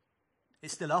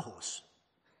 It's still a horse.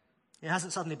 It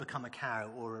hasn't suddenly become a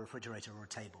cow or a refrigerator or a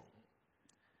table.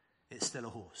 It's still a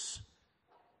horse.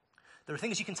 There are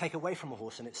things you can take away from a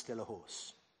horse and it's still a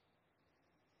horse.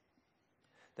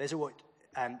 Those are what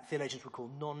theologians would call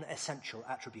non-essential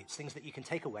attributes, things that you can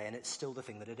take away and it's still the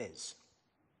thing that it is.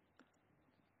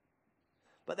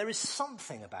 But there is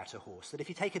something about a horse that if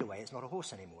you take it away, it's not a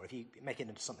horse anymore. If you make it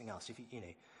into something else, if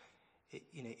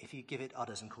you give it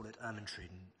udders and call it Ermintrude,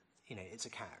 it's a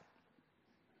cow.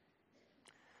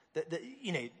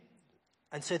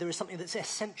 And so there is something that's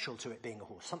essential to it being a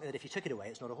horse, something that if you took it away,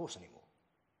 it's not a horse anymore.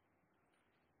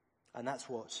 And that's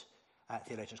what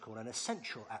theologians call an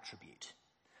essential attribute.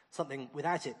 Something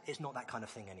without it, it's not that kind of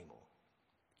thing anymore.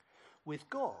 With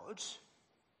God,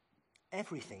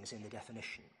 everything's in the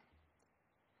definition.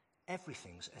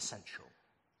 Everything's essential.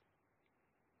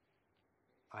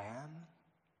 I am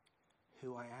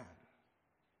who I am.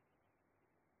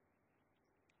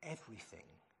 Everything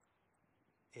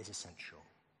is essential.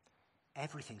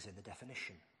 Everything's in the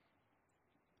definition.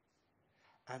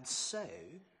 And so,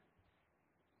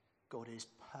 God is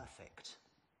perfect.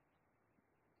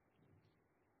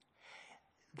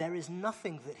 There is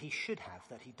nothing that he should have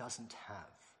that he doesn't have.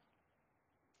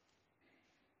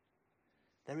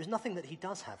 There is nothing that he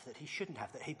does have that he shouldn't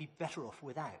have, that he'd be better off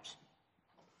without.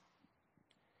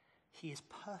 He is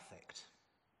perfect.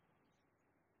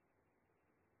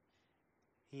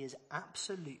 He is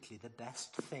absolutely the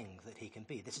best thing that he can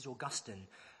be. This is Augustine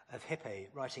of Hippo,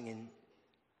 writing in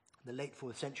the late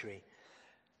 4th century.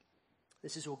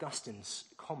 This is Augustine's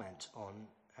comment on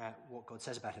what God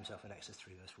says about himself in Exodus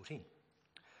 3, verse 14.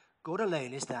 God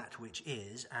alone is that which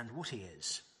is and what he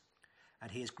is,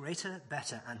 and he is greater,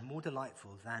 better, and more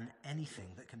delightful than anything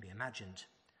that can be imagined.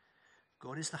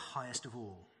 God is the highest of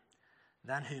all,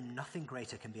 than whom nothing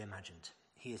greater can be imagined.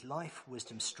 He is life,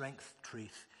 wisdom, strength,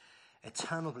 truth,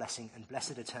 eternal blessing, and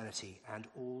blessed eternity, and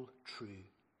all true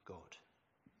God.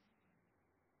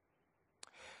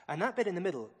 And that bit in the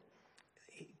middle,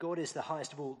 God is the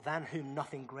highest of all, than whom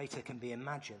nothing greater can be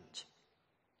imagined.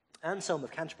 Anselm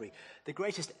of Canterbury, the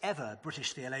greatest ever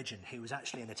British theologian, who was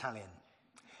actually an Italian,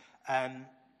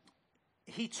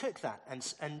 he took that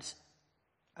and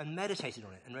meditated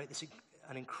on it and wrote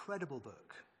an incredible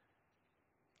book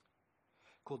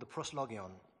called the Proslogion,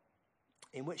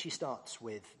 in which he starts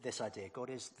with this idea: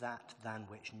 God is that than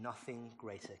which nothing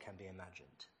greater can be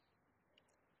imagined.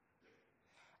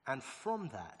 And from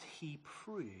that, he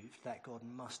proved that God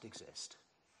must exist.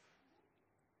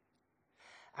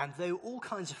 And though all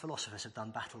kinds of philosophers have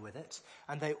done battle with it,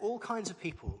 and though all kinds of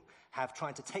people have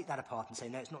tried to take that apart and say,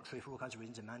 no, it's not true for all kinds of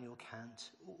reasons, Immanuel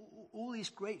Kant, all these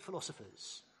great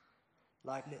philosophers,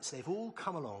 Leibniz, they've all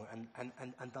come along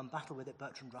and done battle with it,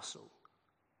 Bertrand Russell.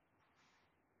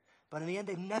 But in the end,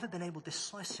 they've never been able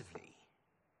decisively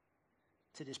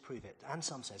to disprove it.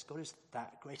 Anselm says, God is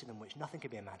that greater than which nothing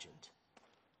can be imagined.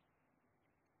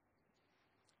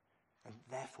 And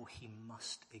therefore, he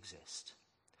must exist.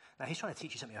 Now, he's trying to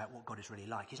teach you something about what God is really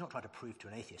like. He's not trying to prove to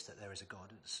an atheist that there is a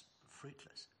God. It's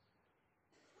fruitless.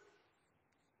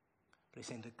 But he's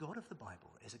saying the God of the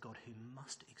Bible is a God who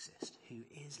must exist, who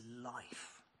is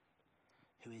life,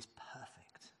 who is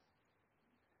perfect.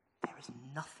 There is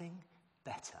nothing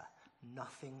better,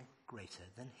 nothing greater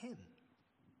than him.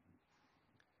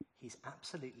 He's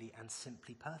absolutely and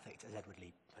simply perfect, as Edward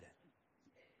Lee put it.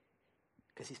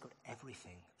 Because he's got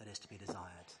everything that is to be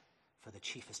desired for the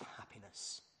chiefest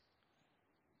happiness.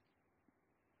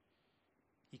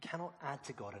 You cannot add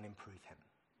to God and improve him.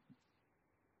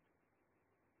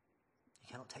 You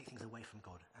cannot take things away from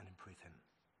God and improve him.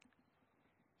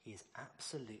 He is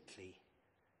absolutely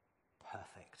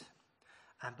perfect.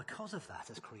 And because of that,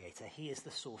 as creator, he is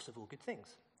the source of all good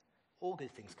things. All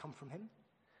good things come from him.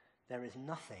 There is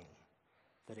nothing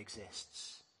that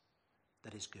exists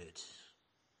that is good,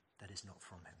 that is not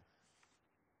from him.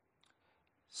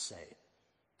 So,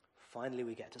 finally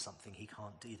we get to something he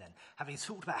can't do then. Having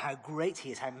talked about how great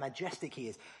he is, how majestic he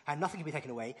is, how nothing can be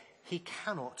taken away, he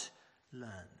cannot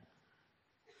learn.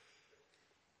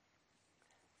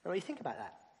 Now, when you think about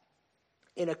that,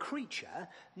 in a creature,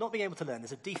 not being able to learn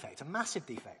is a defect, a massive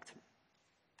defect.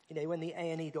 You know, when the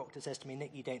A&E doctor says to me,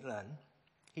 Nick, you don't learn,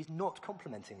 he's not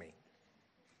complimenting me.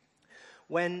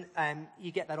 When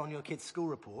you get that on your kid's school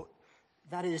report,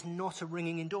 that is not a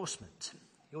ringing endorsement.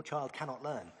 Your child cannot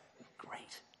learn.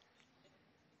 Great.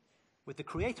 With the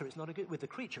creator, it's not a good. With the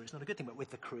creature, it's not a good thing. But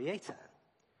with the creator,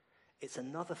 it's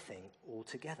another thing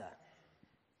altogether.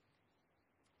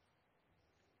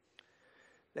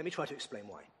 Let me try to explain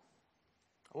why.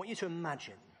 I want you to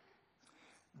imagine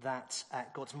that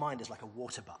God's mind is like a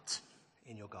water butt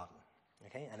in your garden.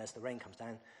 Okay, and as the rain comes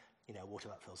down, a water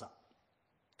butt fills up.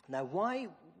 Now, why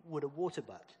would a water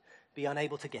butt be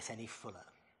unable to get any fuller?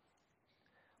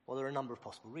 Well, there are a number of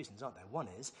possible reasons, aren't there? One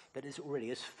is that it's already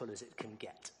as full as it can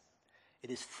get. It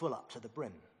is full up to the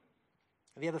brim.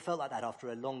 Have you ever felt like that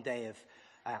after a long day of,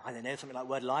 something like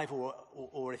Word Live,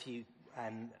 or if you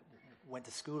went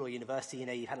to school or university,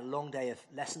 you had a long day of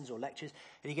lessons or lectures,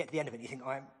 and you get to the end of it and you think,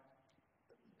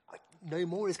 no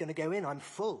more is going to go in, I'm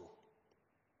full.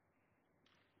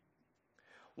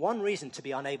 One reason to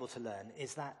be unable to learn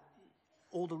is that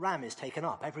all the RAM is taken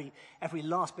up. Every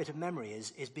last bit of memory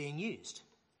is being used.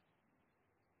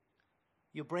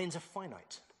 Your brains are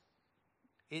finite.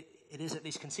 It is at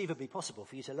least conceivably possible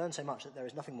for you to learn so much that there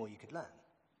is nothing more you could learn.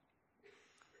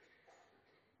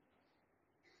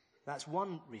 That's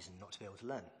one reason not to be able to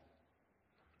learn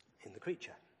in the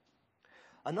creature.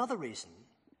 Another reason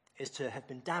is to have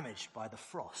been damaged by the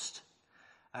frost.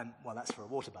 Well, that's for a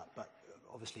water butt, but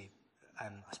obviously I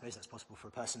suppose that's possible for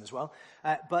a person as well.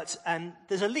 But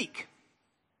there's a leak.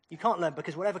 You can't learn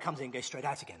because whatever comes in goes straight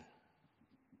out again.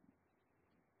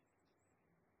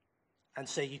 And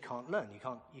so you can't learn. You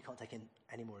can't take in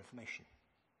any more information.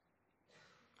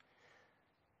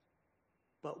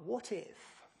 But what if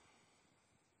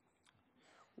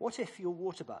your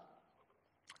water butt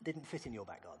didn't fit in your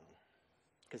back garden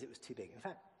because it was too big? In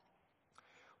fact,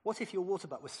 what if your water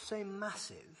butt was so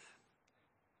massive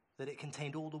that it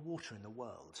contained all the water in the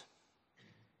world?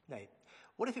 No.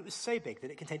 What if it was so big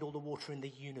that it contained all the water in the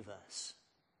universe?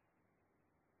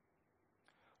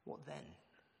 What then?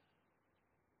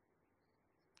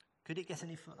 Could it get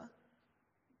any fuller?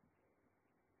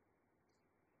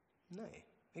 No,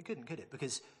 it couldn't, could it?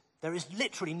 Because there is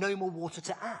literally no more water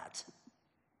to add.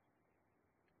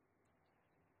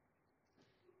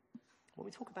 When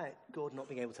we talk about God not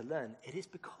being able to learn, it is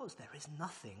because there is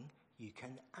nothing you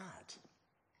can add.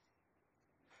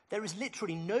 There is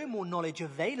literally no more knowledge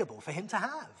available for him to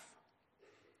have.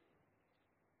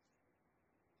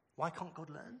 Why can't God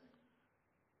learn?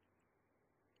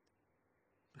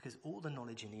 Because all the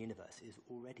knowledge in the universe is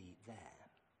already there.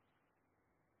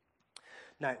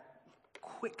 Now,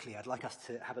 quickly, I'd like us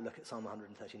to have a look at Psalm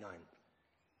 139.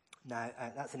 Now,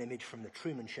 that's an image from the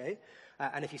Truman Show.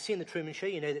 And if you've seen the Truman Show,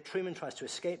 you know that Truman tries to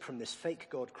escape from this fake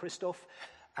god, Christoph,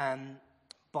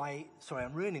 sorry,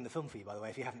 I'm ruining the film for you, by the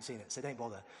way, if you haven't seen it, so don't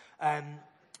bother.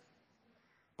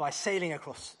 By sailing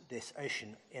across this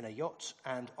ocean in a yacht,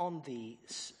 and on the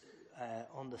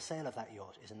sail of that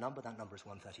yacht is a number. That number is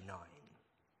 139.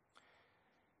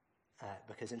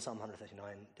 Because in Psalm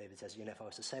 139, David says, if I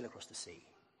was to sail across the sea,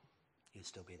 you'd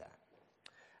still be there.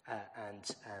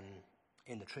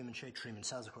 In the Truman Show, Truman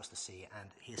sails across the sea and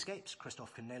he escapes.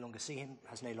 Christoph can no longer see him,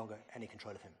 has no longer any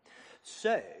control of him.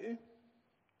 So,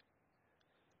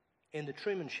 in the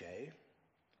Truman Show,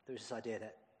 there is this idea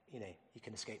that, you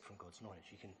can escape from God's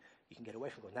knowledge. You can get away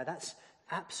from God. Now, that's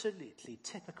absolutely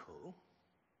typical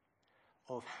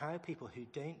of how people who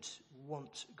don't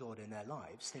want God in their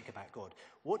lives think about God.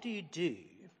 What do you do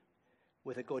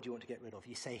with a God you want to get rid of?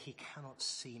 You say, he cannot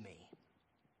see me.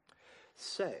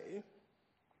 So,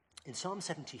 in Psalm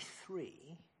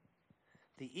 73,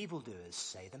 the evildoers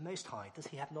say, the Most High, does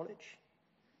he have knowledge?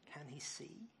 Can he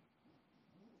see?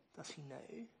 Does he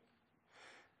know?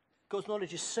 God's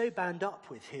knowledge is so bound up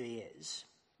with who he is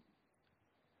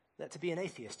That to be an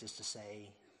atheist is to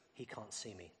say, he can't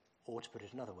see me. Or to put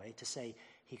it another way, to say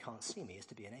he can't see me is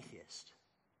to be an atheist.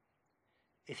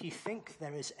 If you think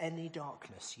there is any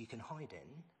darkness you can hide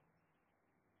in,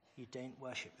 you don't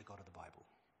worship the God of the Bible.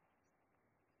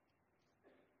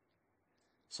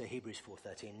 So Hebrews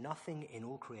 4:13, nothing in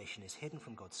all creation is hidden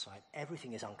from God's sight.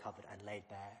 Everything is uncovered and laid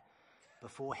bare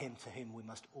before him to whom we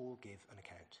must all give an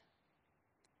account.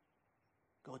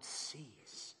 God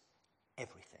sees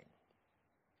everything.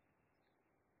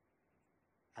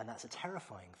 And that's a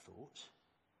terrifying thought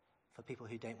for people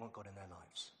who don't want God in their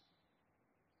lives.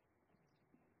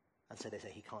 And so they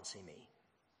say, he can't see me.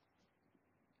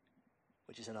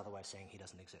 Which is another way of saying he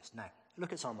doesn't exist. Now,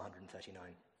 look at Psalm 139,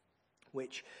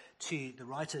 which to the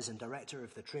writers and director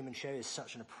of The Truman Show is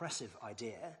such an oppressive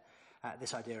idea,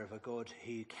 this idea of a God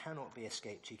who cannot be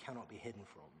escaped, who cannot be hidden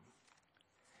from.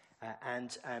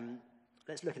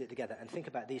 Let's look at it together and think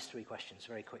about these three questions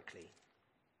very quickly.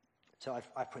 So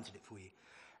I've printed it for you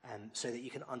so that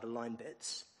you can underline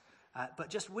bits. But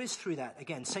just whiz through that.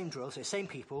 Again, same drill, so same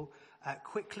people.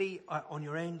 Quickly, on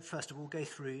your own, first of all, go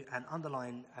through and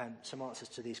underline some answers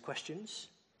to these questions.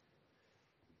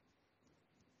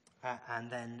 And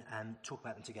then talk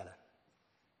about them together.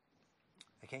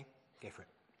 Okay? Go for it.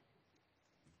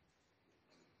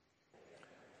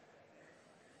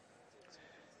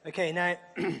 Okay, now,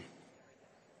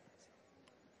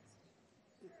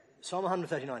 Psalm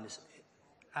 139 is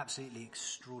absolutely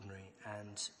extraordinary,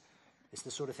 and it's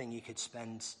the sort of thing you could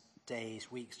spend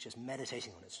days, weeks just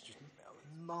meditating on. It's just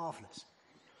marvellous.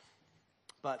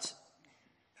 But,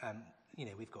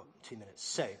 we've got 2 minutes.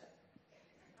 So,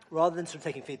 rather than sort of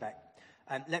taking feedback,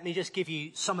 let me just give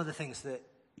you some of the things that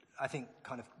I think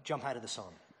kind of jump out of the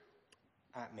psalm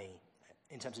at me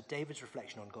in terms of David's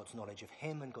reflection on God's knowledge of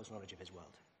him and God's knowledge of his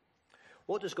world.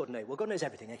 What does God know? Well, God knows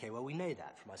everything. Okay, well, we know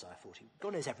that from Isaiah 40.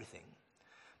 God knows everything.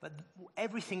 But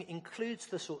everything includes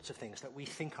the sorts of things that we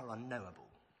think are unknowable.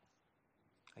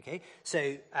 Okay,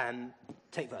 so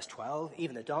take verse 12.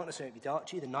 Even the darkness won't be dark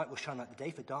to you. The night will shine like the day,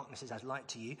 for darkness is as light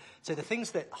to you. So the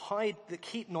things that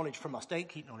keep knowledge from us don't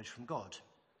keep knowledge from God.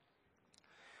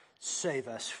 So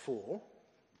verse 4.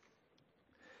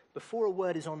 Before a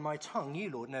word is on my tongue,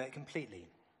 you, Lord, know it completely.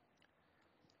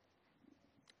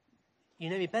 You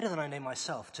know me better than I know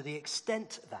myself, to the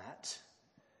extent that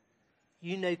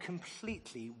you know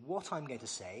completely what I'm going to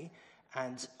say,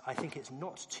 and I think it's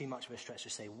not too much of a stretch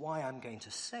to say why I'm going to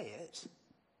say it.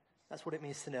 That's what it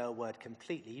means to know a word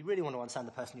completely. You really want to understand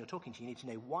the person you're talking to. You need to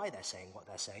know why they're saying what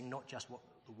they're saying, not just what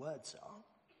the words are.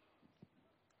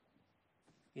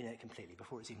 You know it completely,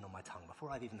 before it's even on my tongue, before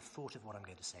I've even thought of what I'm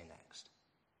going to say next.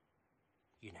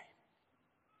 You know.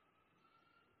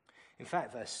 In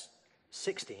fact, verse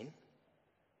 16,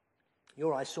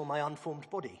 your eyes saw my unformed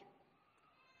body.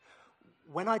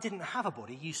 When I didn't have a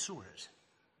body, you saw it.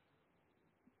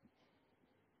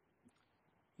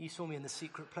 You saw me in the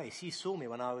secret place. You saw me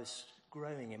when I was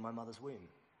growing in my mother's womb.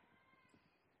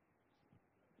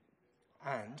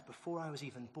 And before I was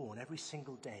even born, every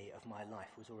single day of my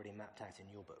life was already mapped out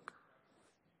in your book.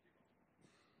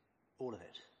 All of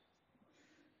it.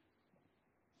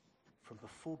 From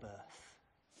before birth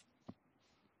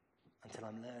until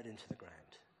I'm lowered into the ground.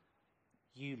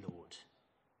 You, Lord,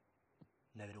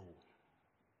 know it all.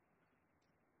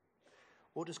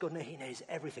 What does God know? He knows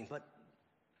everything, but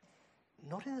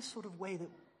not in the sort of way that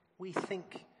we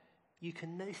think you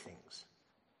can know things.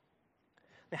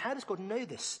 Now, how does God know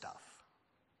this stuff?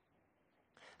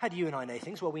 How do you and I know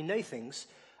things? Well, we know things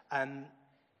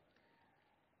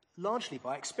largely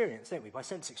by experience, don't we? By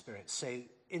sense experience. So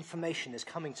information is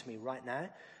coming to me right now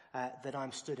that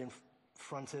I'm stood in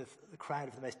front of the crowd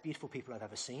of the most beautiful people I've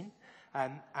ever seen,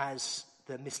 as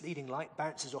the misleading light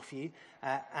bounces off you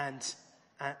and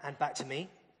back to me.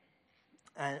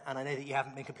 And I know that you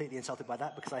haven't been completely insulted by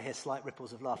that, because I hear slight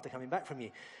ripples of laughter coming back from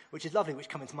you, which is lovely, which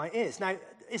come into my ears. Now,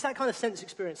 is that kind of sense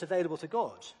experience available to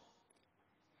God?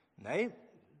 No.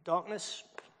 Darkness,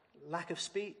 lack of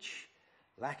speech,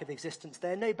 lack of existence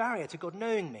there, no barrier to God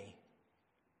knowing me.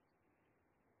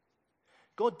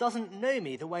 God doesn't know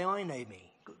me the way I know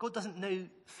me. God doesn't know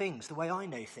things the way I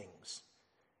know things.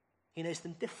 He knows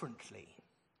them differently.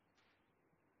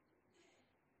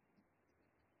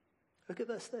 Look at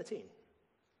verse 13.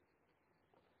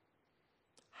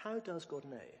 How does God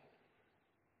know?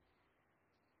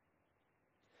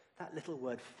 That little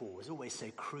word "for" is always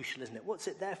so crucial, isn't it? What's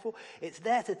it there for? It's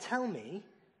there to tell me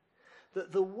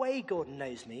that the way God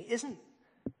knows me isn't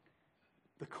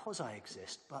because I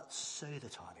exist, but so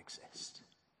that I'll exist.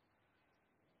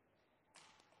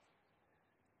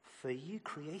 For you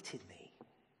created me.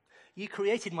 You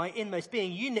created my inmost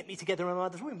being. You knit me together in my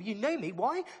mother's womb. You know me.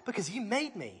 Why? Because you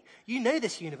made me. You know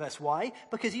this universe. Why?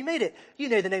 Because you made it. You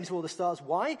know the names of all the stars.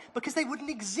 Why? Because they wouldn't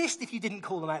exist if you didn't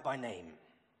call them out by name,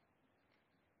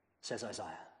 says Isaiah.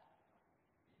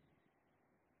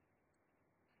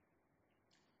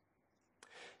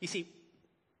 You see,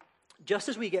 just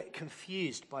as we get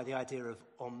confused by the idea of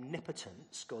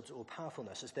omnipotence, God's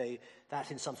all-powerfulness, as though that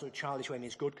in some sort of childish way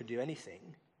means God can do anything,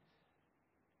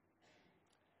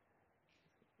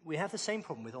 we have the same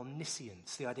problem with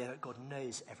omniscience, the idea that God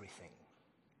knows everything.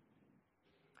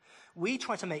 We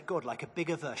try to make God like a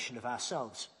bigger version of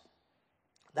ourselves.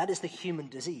 That is the human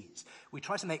disease. We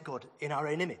try to make God in our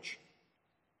own image.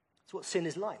 It's what sin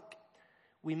is like.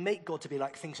 We make God to be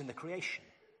like things in the creation.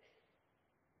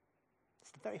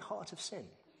 It's the very heart of sin.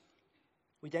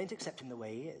 We don't accept him the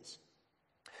way he is.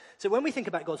 So when we think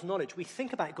about God's knowledge, we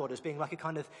think about God as being like a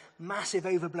kind of massive,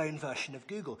 overblown version of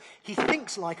Google. He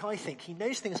thinks like I think. He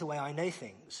knows things the way I know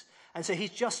things. And so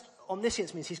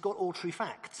omniscience means he's got all true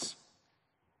facts.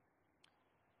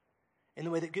 In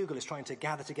the way that Google is trying to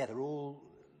gather together all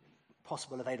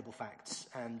possible available facts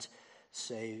and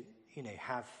so,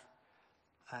 have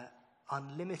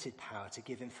unlimited power to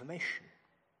give information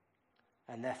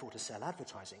and therefore to sell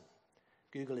advertising.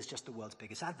 Google is just the world's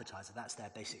biggest advertiser. That's their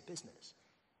basic business.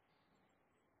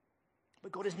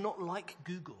 But God is not like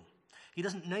Google. He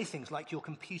doesn't know things like your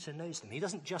computer knows them. He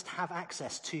doesn't just have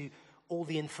access to all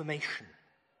the information.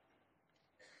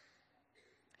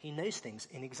 He knows things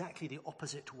in exactly the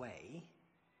opposite way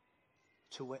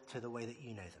to the way that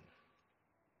you know them.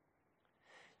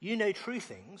 You know true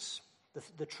things.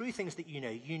 The true things that you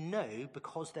know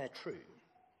because they're true.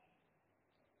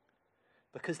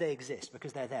 Because they exist,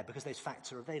 because they're there, because those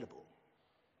facts are available.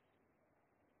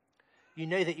 You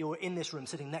know that you're in this room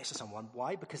sitting next to someone.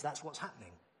 Why? Because that's what's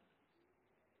happening.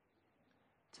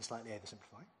 To slightly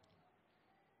oversimplify.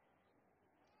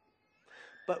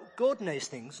 But God knows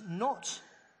things not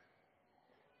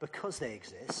because they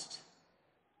exist,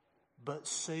 but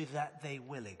so that they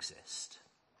will exist.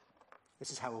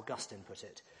 This is how Augustine put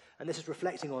it. And this is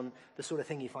reflecting on the sort of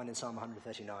thing you find in Psalm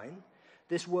 139.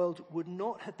 This world would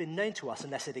not have been known to us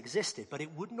unless it existed, but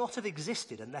it would not have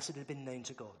existed unless it had been known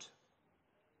to God.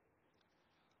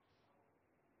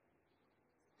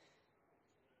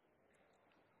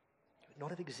 It would not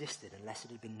have existed unless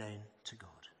it had been known to God.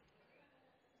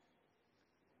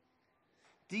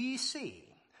 Do you see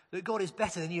that God is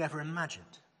better than you ever imagined?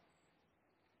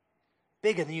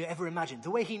 Bigger than you ever imagined.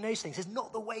 The way he knows things is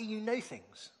not the way you know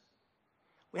things.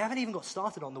 We haven't even got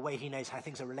started on the way he knows how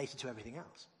things are related to everything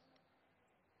else.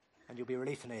 And you'll be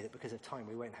relieved to know that because of time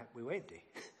we won't do.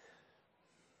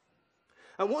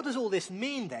 And what does all this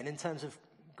mean then in terms of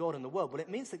God and the world? Well, it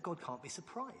means that God can't be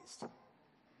surprised.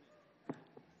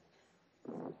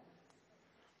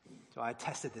 So I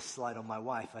tested this slide on my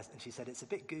wife, and she said, it's a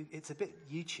bit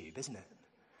YouTube, isn't it?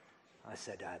 I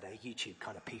said, they're YouTube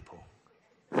kind of people.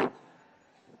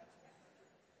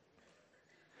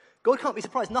 God can't be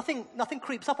surprised. Nothing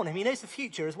creeps up on him. He knows the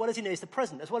future as well as he knows the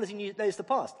present, as well as he knows the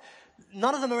past.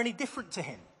 None of them are any different to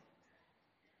him.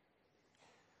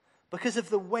 Because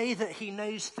of the way that he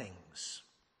knows things.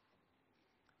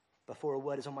 Before a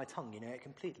word is on my tongue, you know it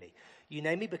completely. You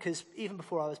know me because even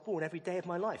before I was born, every day of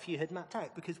my life you had mapped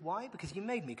out. Because why? Because you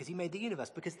made me, because you made the universe,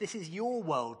 because this is your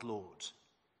world, Lord.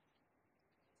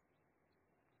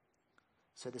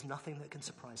 So there's nothing that can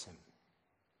surprise him.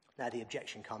 Now the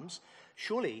objection comes,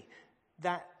 surely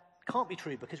that can't be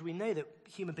true because we know that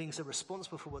human beings are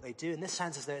responsible for what they do, and this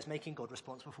sounds as though it's making God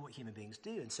responsible for what human beings do,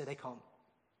 and so they can't.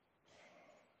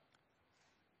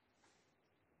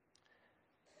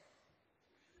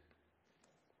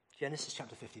 Genesis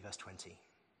chapter 50, verse 20.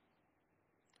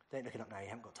 Don't look it up now, you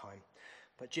haven't got time.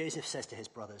 But Joseph says to his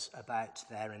brothers about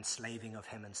their enslaving of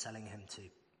him and selling him to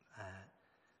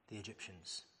the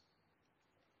Egyptians.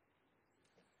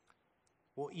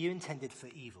 What you intended for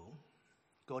evil,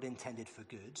 God intended for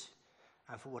good,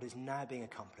 and for what is now being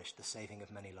accomplished, the saving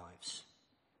of many lives.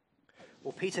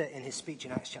 Or Peter, in his speech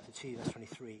in Acts chapter 2, verse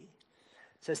 23,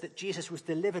 says that Jesus was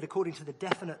delivered according to the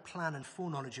definite plan and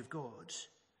foreknowledge of God,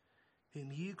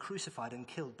 whom you crucified and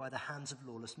killed by the hands of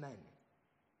lawless men.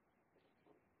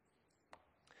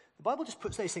 The Bible just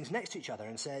puts those things next to each other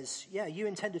and says, yeah, you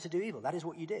intended to do evil. That is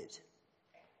what you did.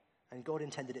 And God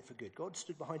intended it for good. God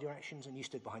stood behind your actions and you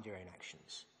stood behind your own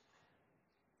actions.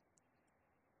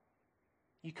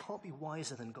 You can't be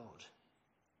wiser than God.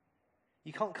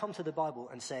 You can't come to the Bible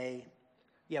and say,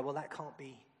 yeah, well, that can't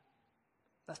be.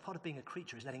 That's part of being a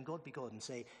creature, is letting God be God and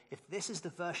say, if this is the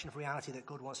version of reality that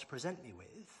God wants to present me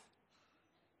with,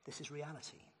 this is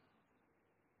reality.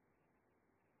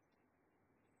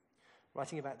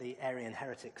 Writing about the Arian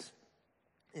heretics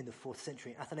in the 4th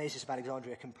century, Athanasius of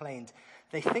Alexandria complained,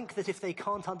 they think that if they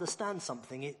can't understand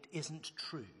something, it isn't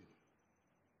true.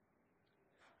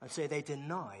 And so they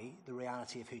deny the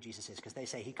reality of who Jesus is, because they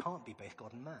say he can't be both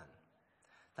God and man.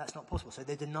 That's not possible. So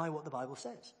they deny what the Bible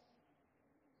says.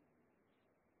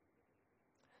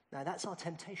 Now that's our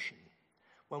temptation.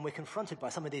 When we're confronted by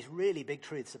some of these really big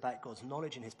truths about God's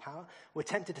knowledge and his power, we're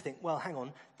tempted to think, well, hang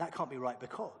on, that can't be right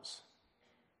because.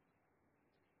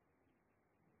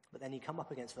 But then you come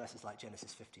up against verses like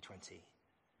Genesis 50:20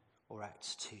 or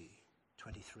Acts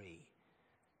 2:23.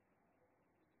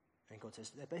 And God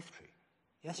says, they're both true.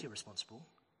 Yes, you're responsible.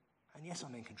 And yes,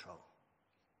 I'm in control.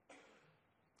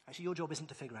 Actually, your job isn't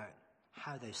to figure out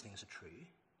how those things are true,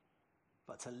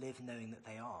 but to live knowing that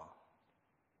they are.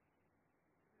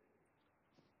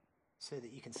 So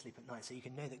that you can sleep at night, so you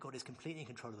can know that God is completely in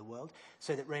control of the world,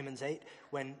 so that Romans 8,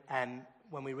 when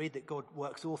we read that God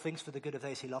works all things for the good of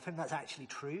those who love him, that's actually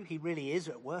true. He really is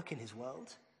at work in his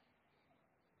world,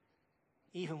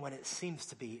 even when it seems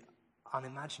to be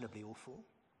unimaginably awful.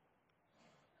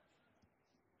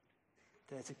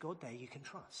 There's a God there you can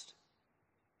trust.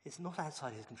 It's not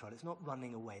outside his control. It's not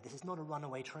running away. This is not a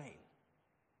runaway train.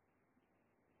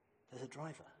 There's a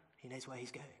driver. He knows where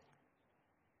he's going.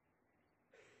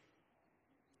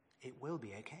 It will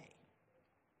be okay.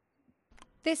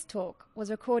 This talk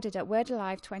was recorded at Word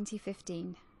Alive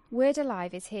 2015. Word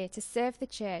Alive is here to serve the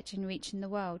church in reaching the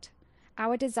world.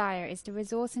 Our desire is to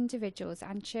resource individuals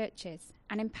and churches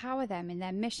and empower them in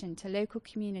their mission to local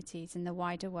communities in the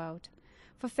wider world.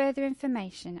 For further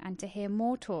information and to hear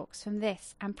more talks from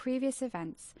this and previous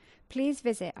events, please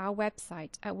visit our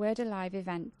website at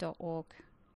wordaliveevent.org.